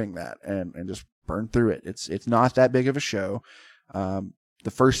summer doing that and just burn through it. It's not that big of a show.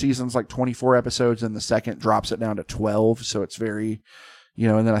 The first season's like 24 episodes, and the second drops it down to 12, so it's very,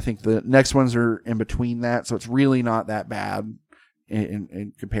 and then I think the next ones are in between that, so it's really not that bad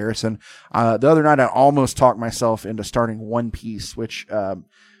in comparison. The other night I almost talked myself into starting One Piece, which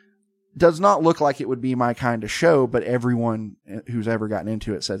does not look like it would be my kind of show, but everyone who's ever gotten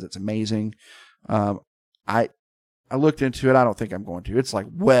into it says it's amazing. I looked into it. I don't think I'm going to. It's like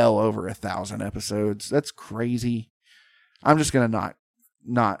well over 1,000 episodes. That's crazy. I'm just going to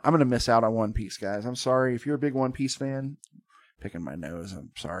I'm going to miss out on One Piece, guys. I'm sorry. If you're a big One Piece fan, picking my nose,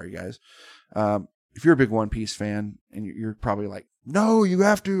 I'm sorry, guys. If you're a big One Piece fan and you're probably like, no, you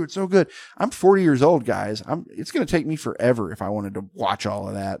have to, it's so good. I'm 40 years old, guys. It's going to take me forever if I wanted to watch all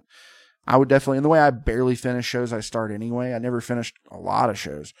of that. I would definitely, and the way I barely finish shows I start anyway, I never finished a lot of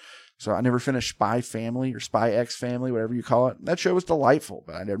shows. So I never finished Spy Family or Spy X Family, whatever you call it. That show was delightful,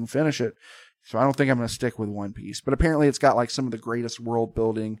 but I didn't finish it. So I don't think I'm going to stick with One Piece. But apparently it's got like some of the greatest world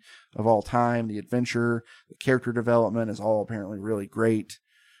building of all time. The adventure, the character development is all apparently really great.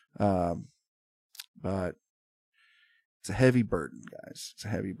 But it's a heavy burden, guys. It's a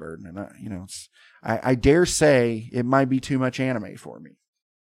heavy burden. And I dare say it might be too much anime for me.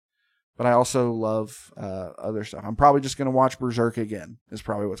 But I also love other stuff. I'm probably just going to watch Berserk again, is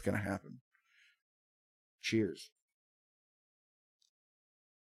probably what's going to happen. Cheers.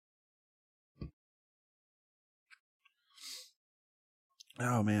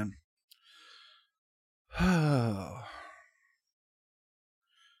 Oh, man.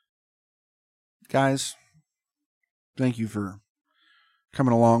 Guys, thank you for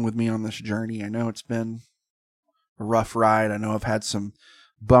coming along with me on this journey. I know it's been a rough ride. I know I've had some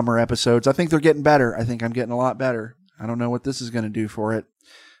bummer episodes. I think they're getting better. I think I'm getting a lot better. I don't know what this is going to do for it.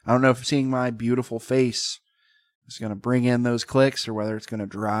 I don't know if seeing my beautiful face is going to bring in those clicks or whether it's going to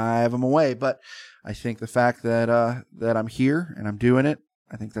drive them away. But I think the fact that I'm here and I'm doing it,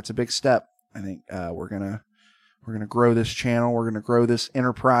 I think that's a big step. I think we're gonna grow this channel. We're gonna grow this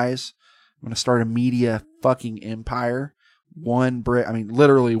enterprise. I'm gonna start a media fucking empire.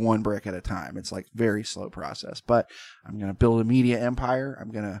 Literally one brick at a time. It's like very slow process, but I'm going to build a media empire.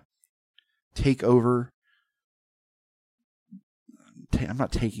 I'm going to take over. I'm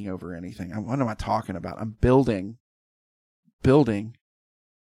not taking over anything. What am I talking about? I'm building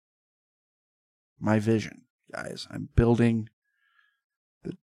my vision, guys. I'm building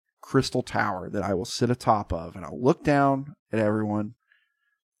the crystal tower that I will sit atop of, and I'll look down at everyone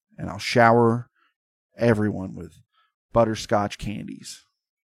and I'll shower everyone with butterscotch candies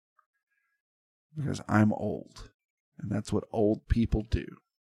because I'm old and that's what old people do.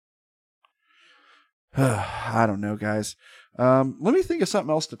 I don't know, guys. Let me think of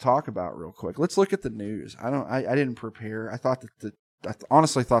something else to talk about real quick. Let's look at the news. I didn't prepare. I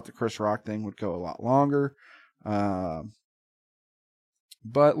honestly thought the Chris Rock thing would go a lot longer. But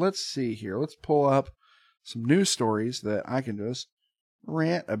let's see here. Let's pull up some news stories that I can just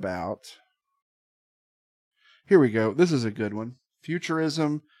rant about. Here we go. This is a good one.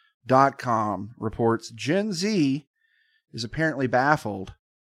 Futurism.com reports Gen Z is apparently baffled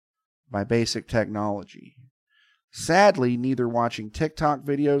by basic technology. Sadly, neither watching TikTok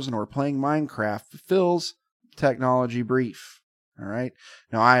videos nor playing Minecraft fulfills technology brief. All right.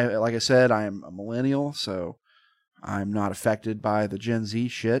 Now, like I said, I am a millennial, so I'm not affected by the Gen Z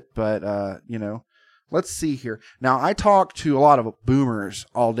shit, but, let's see here. Now, I talk to a lot of boomers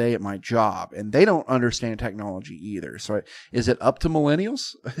all day at my job, and they don't understand technology either. So is it up to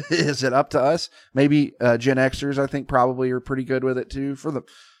millennials? Is it up to us? Maybe Gen Xers, I think, probably are pretty good with it too,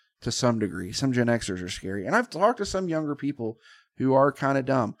 to some degree. Some Gen Xers are scary. And I've talked to some younger people who are kind of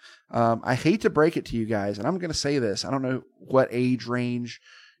dumb. I hate to break it to you guys, and I'm going to say this. I don't know what age range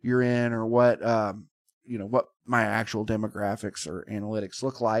you're in or what my actual demographics or analytics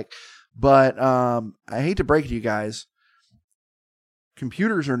look like. But I hate to break it to you guys.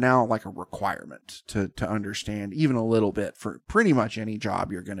 Computers are now like a requirement to understand even a little bit for pretty much any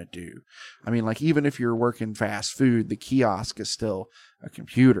job you're going to do. I mean, like even if you're working fast food, the kiosk is still a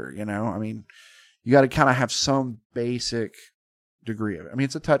computer, I mean, you got to kind of have some basic degree of it. I mean,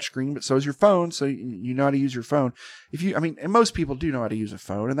 it's a touch screen, but so is your phone. So you know how to use your phone. And most people do know how to use a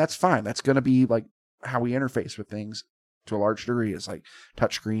phone, and that's fine. That's going to be like how we interface with things to a large degree, is like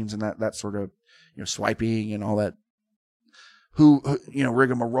touch screens and that sort of, swiping and all that.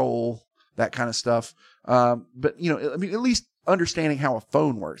 rigmarole, that kind of stuff. But I mean, at least understanding how a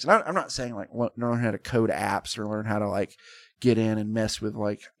phone works. And I'm not saying like learn how to code apps or learn how to like get in and mess with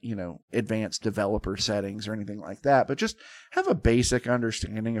like, advanced developer settings or anything like that, but just have a basic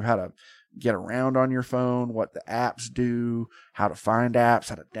understanding of how to get around on your phone, what the apps do, how to find apps,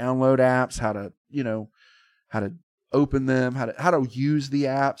 how to download apps, how to open them, how to use the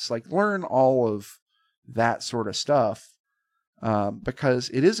apps, like learn all of that sort of stuff. Because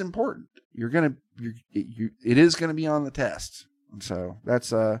it is important. It is going to be on the test. And so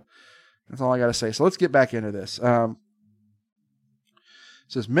that's all I got to say. So let's get back into this.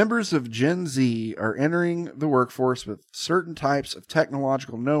 It says members of Gen Z are entering the workforce with certain types of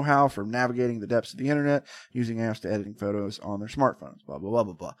technological know-how, from navigating the depths of the internet, using apps, to editing photos on their smartphones, blah, blah, blah,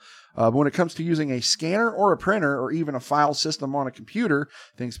 blah, blah. But when it comes to using a scanner or a printer or even a file system on a computer,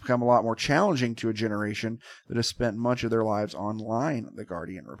 things become a lot more challenging to a generation that has spent much of their lives online, The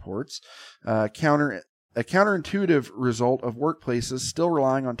Guardian reports. A counterintuitive result of workplaces still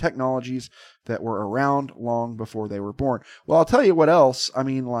relying on technologies that were around long before they were born. Well, I'll tell you what else. I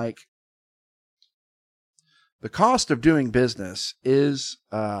mean, like, the cost of doing business is,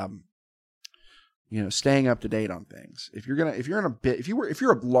 staying up to date on things. If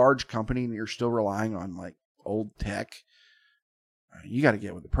you're a large company and you're still relying on like old tech, you got to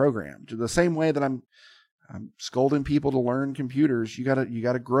get with the program. The same way that I'm scolding people to learn computers, you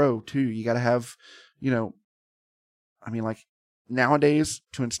gotta grow too. You gotta have, like nowadays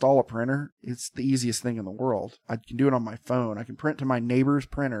to install a printer, it's the easiest thing in the world. I can do it on my phone. I can print to my neighbor's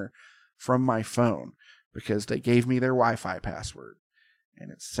printer from my phone because they gave me their Wi-Fi password,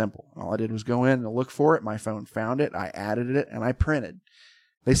 and it's simple. All I did was go in and look for it. My phone found it. I added it and I printed.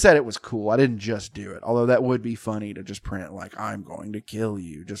 They said it was cool. I didn't just do it. Although that would be funny to just print like, I'm going to kill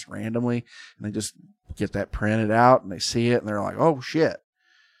you, just randomly. And they just get that printed out and they see it and they're like, oh shit.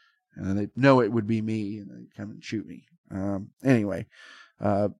 And then they know it would be me and they come and shoot me. Anyway,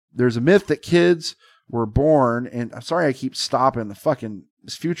 there's a myth that kids were born, and I'm sorry I keep stopping the fucking,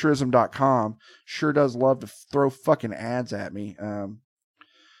 this futurism.com sure does love to throw fucking ads at me.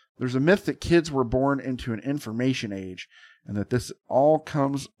 There's a myth that kids were born into an information age and that this all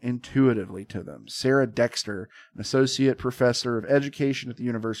comes intuitively to them. Sarah Dexter, an associate professor of education at the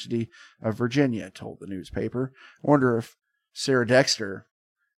University of Virginia, told the newspaper. I wonder if Sarah Dexter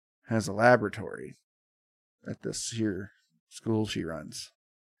has a laboratory at this here school she runs.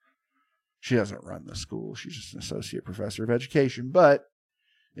 She doesn't run the school. She's just an associate professor of education, but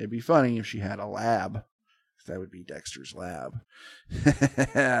it'd be funny if she had a lab. That would be Dexter's lab.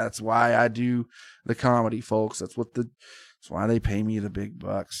 That's why I do the comedy, folks. That's why they pay me the big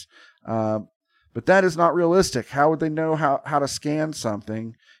bucks. But that is not realistic. How would they know how to scan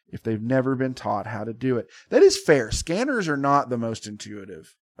something if they've never been taught how to do it? That is fair. Scanners are not the most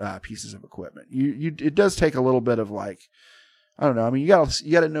intuitive pieces of equipment. It does take a little bit of like, I don't know. I mean, you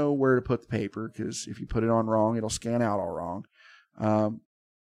gotta know where to put the paper, because if you put it on wrong, it'll scan out all wrong.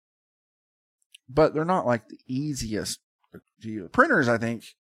 But they're not like the easiest to use. Printers, I think,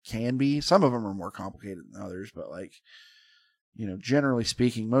 can be. Some of them are more complicated than others, but like, generally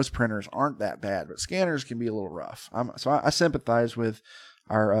speaking, most printers aren't that bad, but scanners can be a little rough. So I sympathize with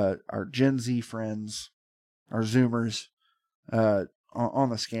our Gen Z friends, our Zoomers, on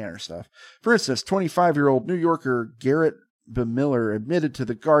the scanner stuff. For instance, 25-year-old New Yorker Garrett B. Miller admitted to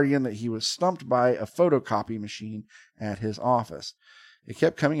The Guardian that he was stumped by a photocopy machine at his office. It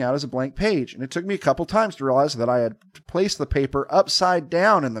kept coming out as a blank page, and it took me a couple times to realize that I had to place the paper upside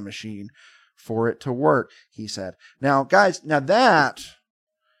down in the machine for it to work, he said. Now, guys,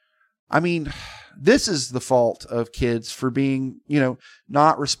 this is the fault of kids for being,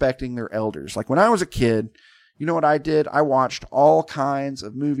 not respecting their elders. Like when I was a kid, you know what I did? I watched all kinds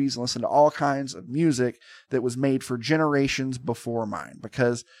of movies and listened to all kinds of music that was made for generations before mine.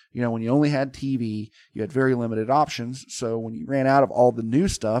 Because, when you only had TV, you had very limited options. So when you ran out of all the new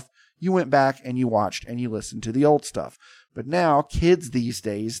stuff, you went back and you watched and you listened to the old stuff. But now kids these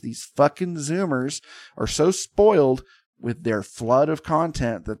days, these fucking Zoomers, are so spoiled with their flood of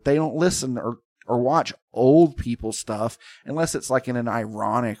content that they don't listen or watch old people stuff unless it's like in an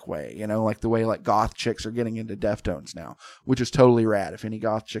ironic way, like the way like goth chicks are getting into Deftones now, which is totally rad. If any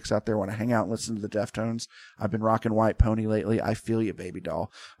goth chicks out there want to hang out and listen to the Deftones, I've been rocking White Pony lately. I feel you, baby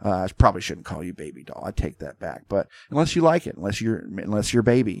doll. I probably shouldn't call you baby doll. I take that back. But unless you like it, unless you're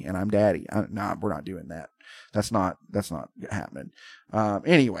baby and I'm daddy, nah, we're not doing that. That's not happening.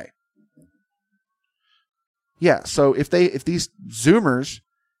 Anyway. Yeah. So if these Zoomers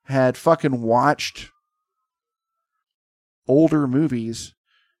had fucking watched older movies,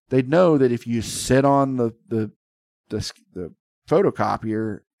 they'd know that if you sit on the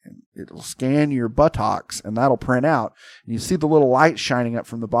photocopier, and it'll scan your buttocks, and that'll print out. And you see the little light shining up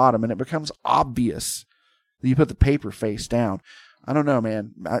from the bottom, and it becomes obvious that you put the paper face down. I don't know,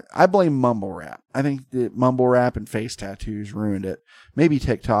 man. I blame mumble rap. I think that mumble rap and face tattoos ruined it. Maybe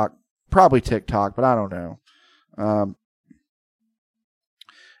TikTok. Probably TikTok, but I don't know.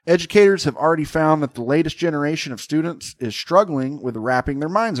 Educators have already found that the latest generation of students is struggling with wrapping their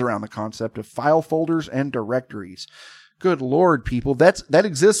minds around the concept of file folders and directories. Good Lord, people. That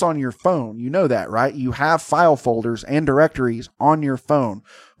exists on your phone. You know that, right? You have file folders and directories on your phone.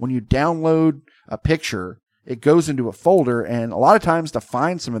 When you download a picture, it goes into a folder, and a lot of times to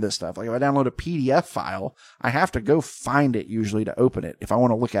find some of this stuff, like if I download a PDF file, I have to go find it usually to open it if I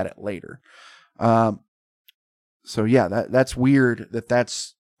want to look at it later. So yeah, that's weird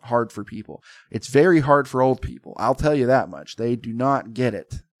that's hard for people. It's very hard for old people. I'll tell you that much. They do not get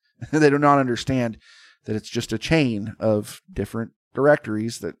it. They do not understand that it's just a chain of different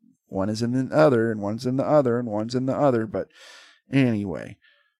directories that one is in the other and one's in the other and one's in the other. But anyway,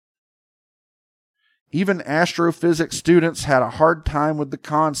 even astrophysics students had a hard time with the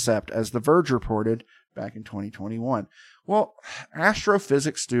concept, as The Verge reported back in 2021. Well,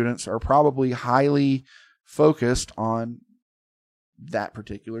 astrophysics students are probably highly focused on that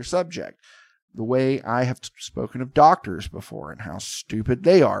particular subject. The way I have spoken of doctors before and how stupid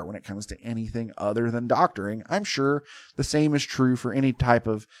they are when it comes to anything other than doctoring, I'm sure the same is true for any type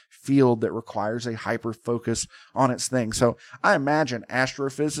of field that requires a hyper focus on its thing. So I imagine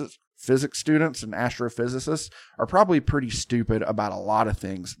physics students and astrophysicists are probably pretty stupid about a lot of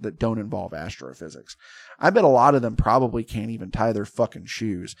things that don't involve astrophysics. I bet a lot of them probably can't even tie their fucking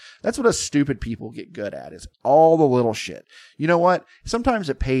shoes. That's what us stupid people get good at, is all the little shit. You know what? Sometimes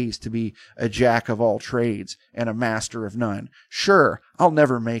it pays to be a jack of all trades and a master of none. Sure, I'll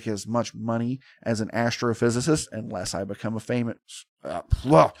never make as much money as an astrophysicist unless I become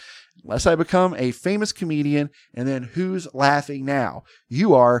unless I become a famous comedian, and then who's laughing now?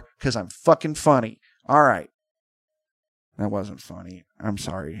 You are, because I'm fucking funny. All right. That wasn't funny. I'm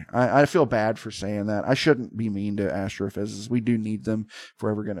sorry. I feel bad for saying that. I shouldn't be mean to astrophysicists. We do need them if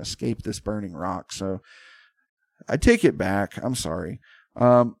we're ever going to escape this burning rock. So I take it back. I'm sorry.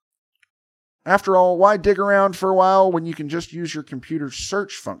 After all, why dig around for a while when you can just use your computer's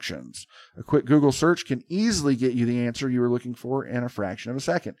search functions? A quick Google search can easily get you the answer you were looking for in a fraction of a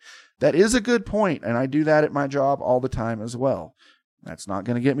second. That is a good point, and I do that at my job all the time as well. That's not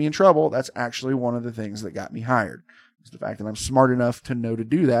going to get me in trouble. That's actually one of the things that got me hired. It's the fact that I'm smart enough to know to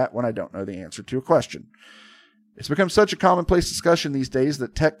do that when I don't know the answer to a question. It's become such a commonplace discussion these days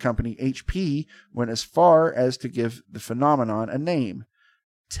that tech company HP went as far as to give the phenomenon a name.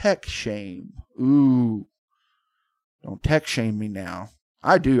 Tech shame. Ooh. Don't tech shame me now.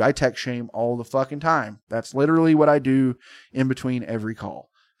 I do. I tech shame all the fucking time. That's literally what I do in between every call.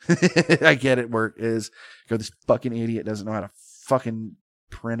 I get it where it is. Go, this fucking idiot doesn't know how to fucking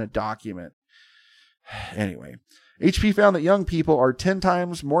print a document. Anyway, HP found that young people are 10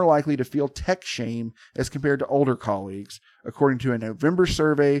 times more likely to feel tech shame as compared to older colleagues, according to a November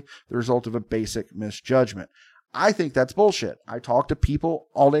survey, the result of a basic misjudgment. I think that's bullshit. I talk to people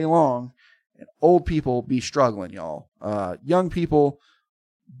all day long, and old people be struggling, y'all. Young people,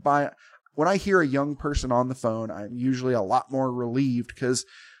 when I hear a young person on the phone, I'm usually a lot more relieved because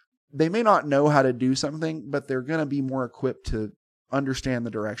they may not know how to do something, but they're going to be more equipped to understand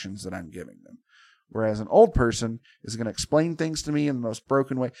the directions that I'm giving them. Whereas an old person is going to explain things to me in the most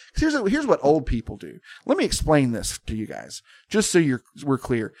broken way. Because here's what old people do. Let me explain this to you guys, just so we're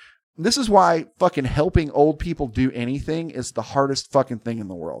clear. This is why fucking helping old people do anything is the hardest fucking thing in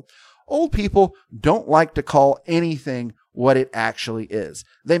the world. Old people don't like to call anything what it actually is.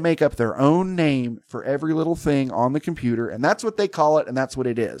 They make up their own name for every little thing on the computer, and that's what they call it, and that's what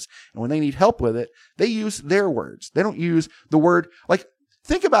it is. And when they need help with it, they use their words. They don't use the word, like,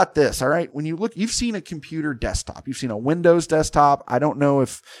 think about this, all right? When you look, you've seen a computer desktop. You've seen a Windows desktop. I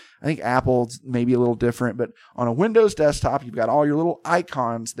think Apple's maybe a little different, but on a Windows desktop, you've got all your little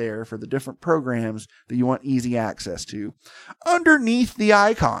icons there for the different programs that you want easy access to. Underneath the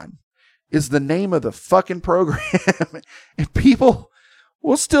icon is the name of the fucking program, and people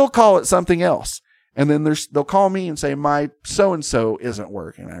will still call it something else. And then they'll call me and say, my so-and-so isn't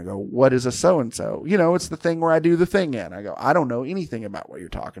working. I go, what is a so-and-so? You know, it's the thing where I do the thing in. I go, I don't know anything about what you're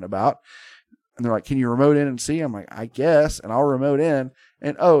talking about. And they're like, can you remote in and see? I'm like, I guess. And I'll remote in.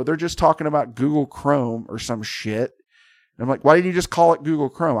 And, they're just talking about Google Chrome or some shit. And I'm like, why didn't you just call it Google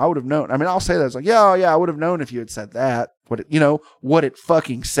Chrome? I would have known. I mean, I'll say that. It's like, yeah, I would have known if you had said that. What it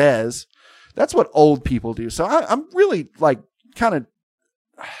fucking says. That's what old people do. So I'm really I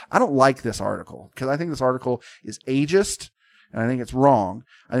don't like this article because I think this article is ageist And I think it's wrong.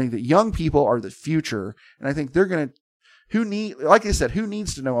 I think that young people are the future. And I think they're going to, like I said, who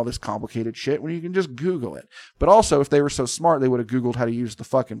needs to know all this complicated shit when you can just Google it? But also, if they were so smart, they would have Googled how to use the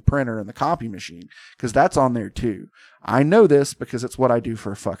fucking printer and the copy machine, because that's on there too. I know this because it's what I do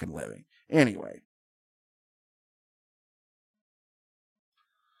for a fucking living. Anyway.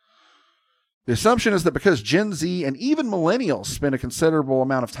 The assumption is that because Gen Z and even millennials spend a considerable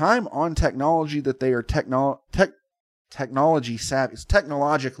amount of time on technology, that they are technology savvy. It's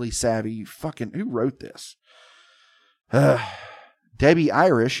technologically savvy. Fucking, who wrote this? Debbie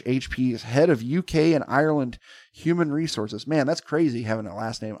Irish, HP's head of UK and Ireland human resources. Man, that's crazy having a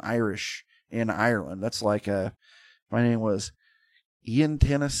last name Irish in Ireland. That's like my name was Ian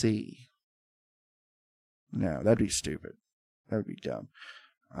Tennessee. No, that'd be stupid. That would be dumb.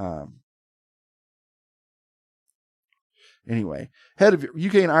 Anyway, head of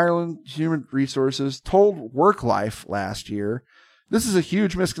UK and Ireland human resources told WorkLife last year, this is a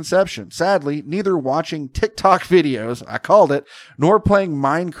huge misconception. Sadly, neither watching TikTok videos, I called it, nor playing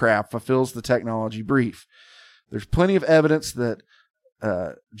Minecraft fulfills the technology brief. There's plenty of evidence that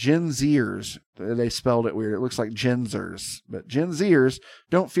Gen Zers, they spelled it weird, it looks like Genzers, but Gen Zers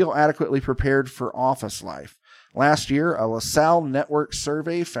don't feel adequately prepared for office life. Last year, a LaSalle Network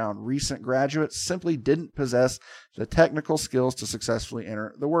survey found recent graduates simply didn't possess the technical skills to successfully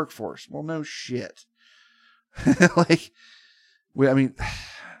enter the workforce. Well, no shit.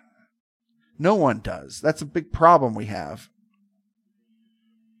 No one does. That's a big problem we have.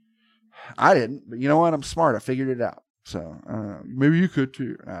 I didn't, but you know what? I'm smart. I figured it out. So maybe you could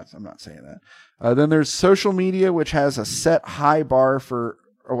too. I'm not saying that. Then there's social media, which has a set high bar for.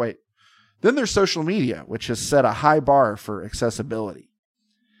 Then there's social media, which has set a high bar for accessibility.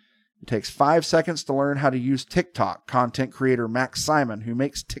 It takes 5 seconds to learn how to use TikTok. Content creator Max Simon, who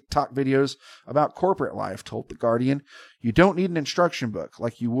makes TikTok videos about corporate life, told The Guardian, you don't need an instruction book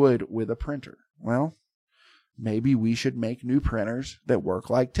like you would with a printer. Well, maybe we should make new printers that work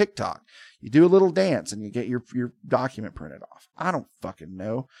like TikTok. You do a little dance and you get your document printed off. I don't fucking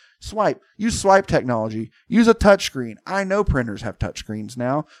know. Use swipe technology. Use a touchscreen. I know printers have touchscreens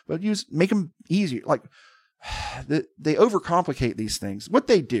now, but make them easier. Like, they overcomplicate these things. What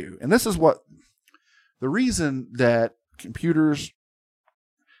they do, and this is what the reason that computers,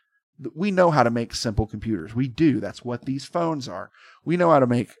 we know how to make simple computers. We do. That's what these phones are. We know how to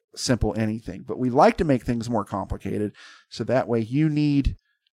make simple anything, but we like to make things more complicated. So that way you need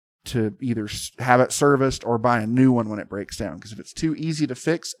to either have it serviced or buy a new one when it breaks down. Because if it's too easy to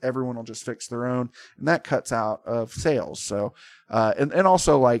fix, everyone will just fix their own, and that cuts out of sales. So, and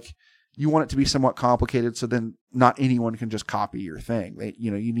also, like, you want it to be somewhat complicated, so then not anyone can just copy your thing.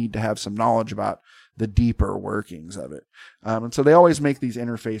 You need to have some knowledge about the deeper workings of it. And so they always make these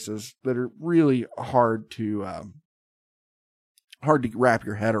interfaces that are really hard to wrap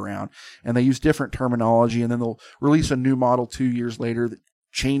your head around. And they use different terminology, and then they'll release a new model 2 years later that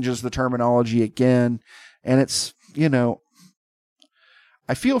changes the terminology again. And it's, I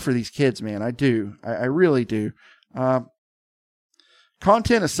feel for these kids, man. I do. I really do.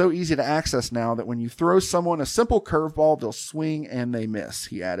 Content is so easy to access now that when you throw someone a simple curveball, they'll swing and they miss,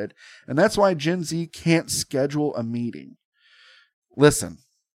 he added. And that's why Gen Z can't schedule a meeting. Listen,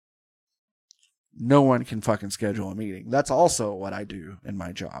 no one can fucking schedule a meeting. That's also what I do in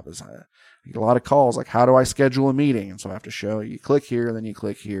my job, is I get a lot of calls like, how do I schedule a meeting? And so I have to show you click here, and then you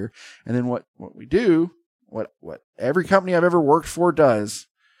click here. And then what we do, what every company I've ever worked for does,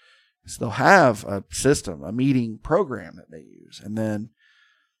 is they'll have a system, a meeting program that they use. And then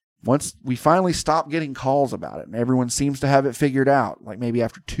once we finally stop getting calls about it and everyone seems to have it figured out, like maybe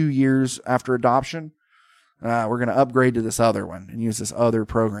after 2 years after adoption, we're going to upgrade to this other one and use this other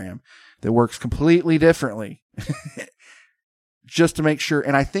program that works completely differently just to make sure.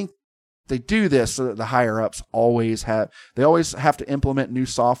 And I think they do this so that the higher ups always have to implement new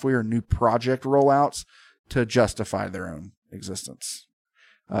software, new project rollouts to justify their own existence.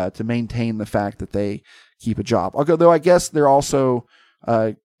 To maintain the fact that they keep a job. Though I guess they're also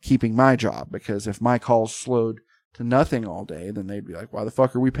keeping my job, because if my calls slowed to nothing all day, then they'd be like, why the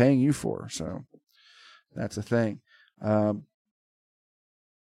fuck are we paying you for? So that's a thing.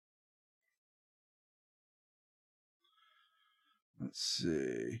 Let's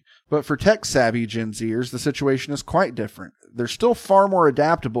see. But for tech-savvy Gen Zers, the situation is quite different. They're still far more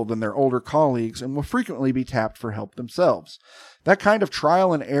adaptable than their older colleagues and will frequently be tapped for help themselves. That kind of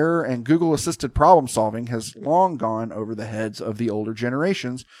trial and error and Google-assisted problem-solving has long gone over the heads of the older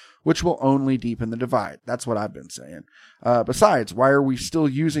generations, which will only deepen the divide. That's what I've been saying. Besides, why are we still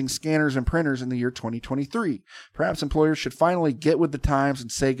using scanners and printers in the year 2023? Perhaps employers should finally get with the times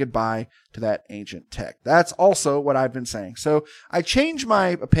and say goodbye to that ancient tech. That's also what I've been saying. So I changed my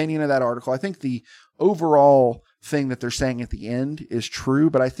opinion of that article. I think the overall thing that they're saying at the end is true,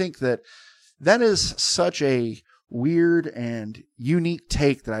 but I think that is such a weird and unique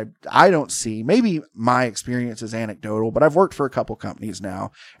take that I don't see. Maybe my experience is anecdotal, but I've worked for a couple companies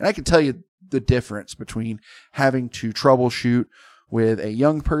now, and I can tell you the difference between having to troubleshoot with a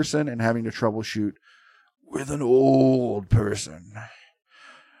young person and having to troubleshoot with an old person.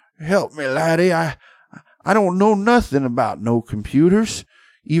 Help me, laddie. I don't know nothing about no computers.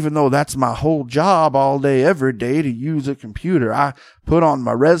 Even though that's my whole job all day, every day, to use a computer. I put on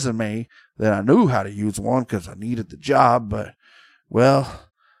my resume that I knew how to use one because I needed the job, but, well,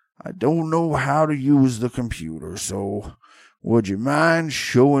 I don't know how to use the computer, so would you mind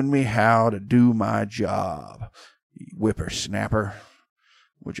showing me how to do my job, whippersnapper?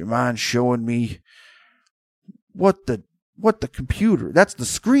 Would you mind showing me what the computer, that's the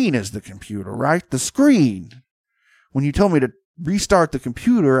screen is the computer, right? The screen. When you tell me to restart the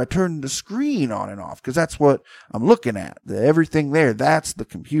computer, I turn the screen on and off because that's what I'm looking at. Everything there, that's the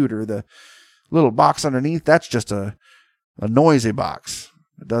computer. The little box underneath, that's just a noisy box.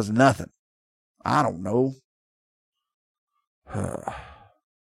 It does nothing. I don't know.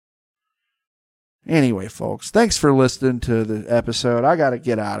 Anyway, folks, thanks for listening to the episode. I got to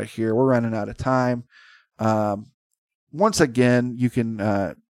get out of here. We're running out of time. Once again, you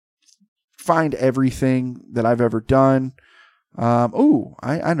can find everything that I've ever done.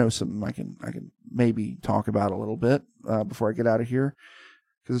 I know something I can maybe talk about a little bit before I get out of here,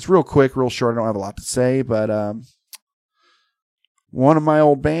 because it's real quick, real short. I don't have a lot to say, but one of my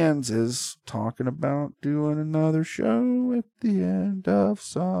old bands is talking about doing another show at the end of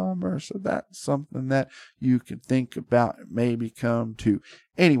summer, so that's something that you can think about and maybe come to.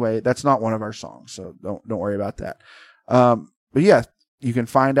 Anyway, that's not one of our songs, so don't worry about that. But yeah. You can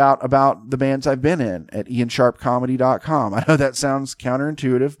find out about the bands I've been in at IanSharpComedy.com. I know that sounds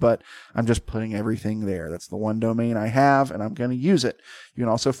counterintuitive, but I'm just putting everything there. That's the one domain I have, and I'm going to use it. You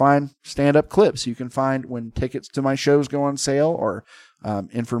can also find stand-up clips. You can find when tickets to my shows go on sale or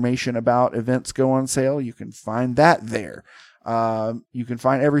information about events go on sale. You can find that there. You can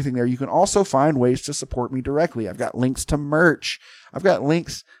find everything there. You can also find ways to support me directly. I've got links to merch. I've got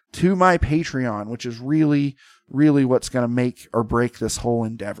links to my Patreon, which is really what's going to make or break this whole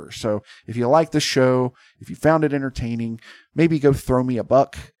endeavor. So if you like the show, if you found it entertaining, maybe go throw me a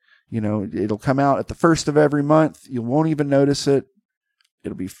buck. You know, it'll come out at the first of every month. You won't even notice it.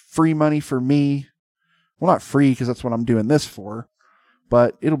 It'll be free money for me. Well, not free because that's what I'm doing this for,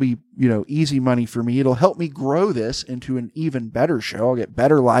 but it'll be, easy money for me. It'll help me grow this into an even better show. I'll get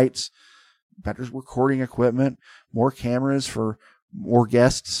better lights, better recording equipment, more cameras for more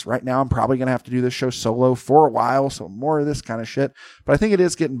guests. Right now, I'm probably going to have to do this show solo for a while, so more of this kind of shit. But I think it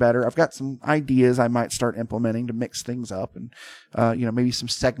is getting better. I've got some ideas I might start implementing to mix things up and, maybe some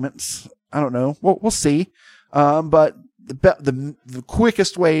segments. I don't know. We'll see. But the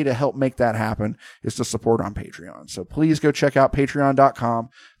quickest way to help make that happen is to support on Patreon. So please go check out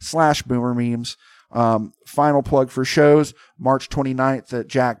patreon.com/boomermemes. Final plug for shows, March 29th at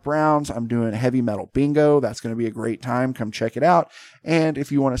Jack Brown's. I'm doing heavy metal bingo. That's going to be a great time. Come check it out. And if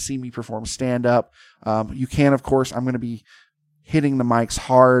you want to see me perform stand up, you can, of course. I'm going to be hitting the mics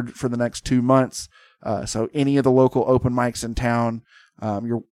hard for the next 2 months. So any of the local open mics in town,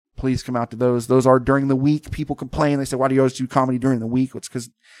 please come out to those. Those are during the week. People complain. They say, why do you always do comedy during the week? It's because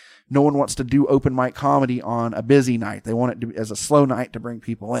no one wants to do open mic comedy on a busy night. They want it to be as a slow night to bring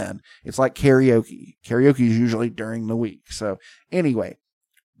people in. It's like karaoke. Karaoke is usually during the week. So anyway,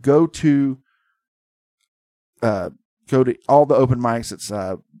 go to all the open mics. It's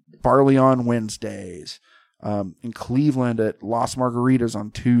Barley on Wednesdays. In Cleveland at Las Margaritas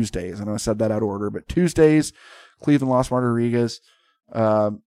on Tuesdays. I know I said that out of order, but Tuesdays, Cleveland Las Margaritas.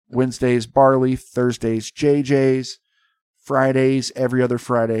 Wednesdays, Barley. Thursdays, JJ's. Fridays, every other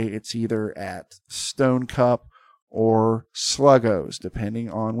Friday, it's either at Stone Cup or Sluggo's, depending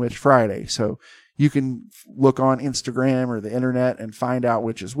on which Friday. So you can look on Instagram or the internet and find out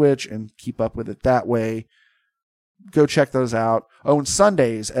which is which and keep up with it that way. Go check those out. Oh, and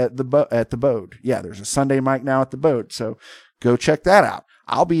Sundays at the Bode. Yeah, there's a Sunday mic now at the Bode. So go check that out.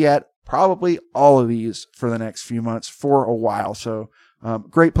 I'll be at probably all of these for the next few months for a while. So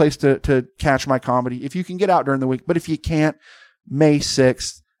great place to catch my comedy if you can get out during the week. But if you can't, May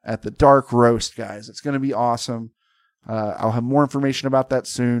 6th at the Dark Roast, guys. It's going to be awesome. I'll have more information about that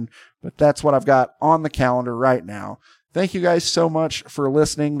soon, but that's what I've got on the calendar right now. Thank you guys so much for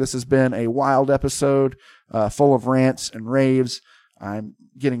listening. This has been a wild episode, full of rants and raves. I'm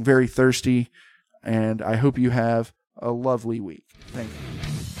getting very thirsty, and I hope you have a lovely week. Thank you.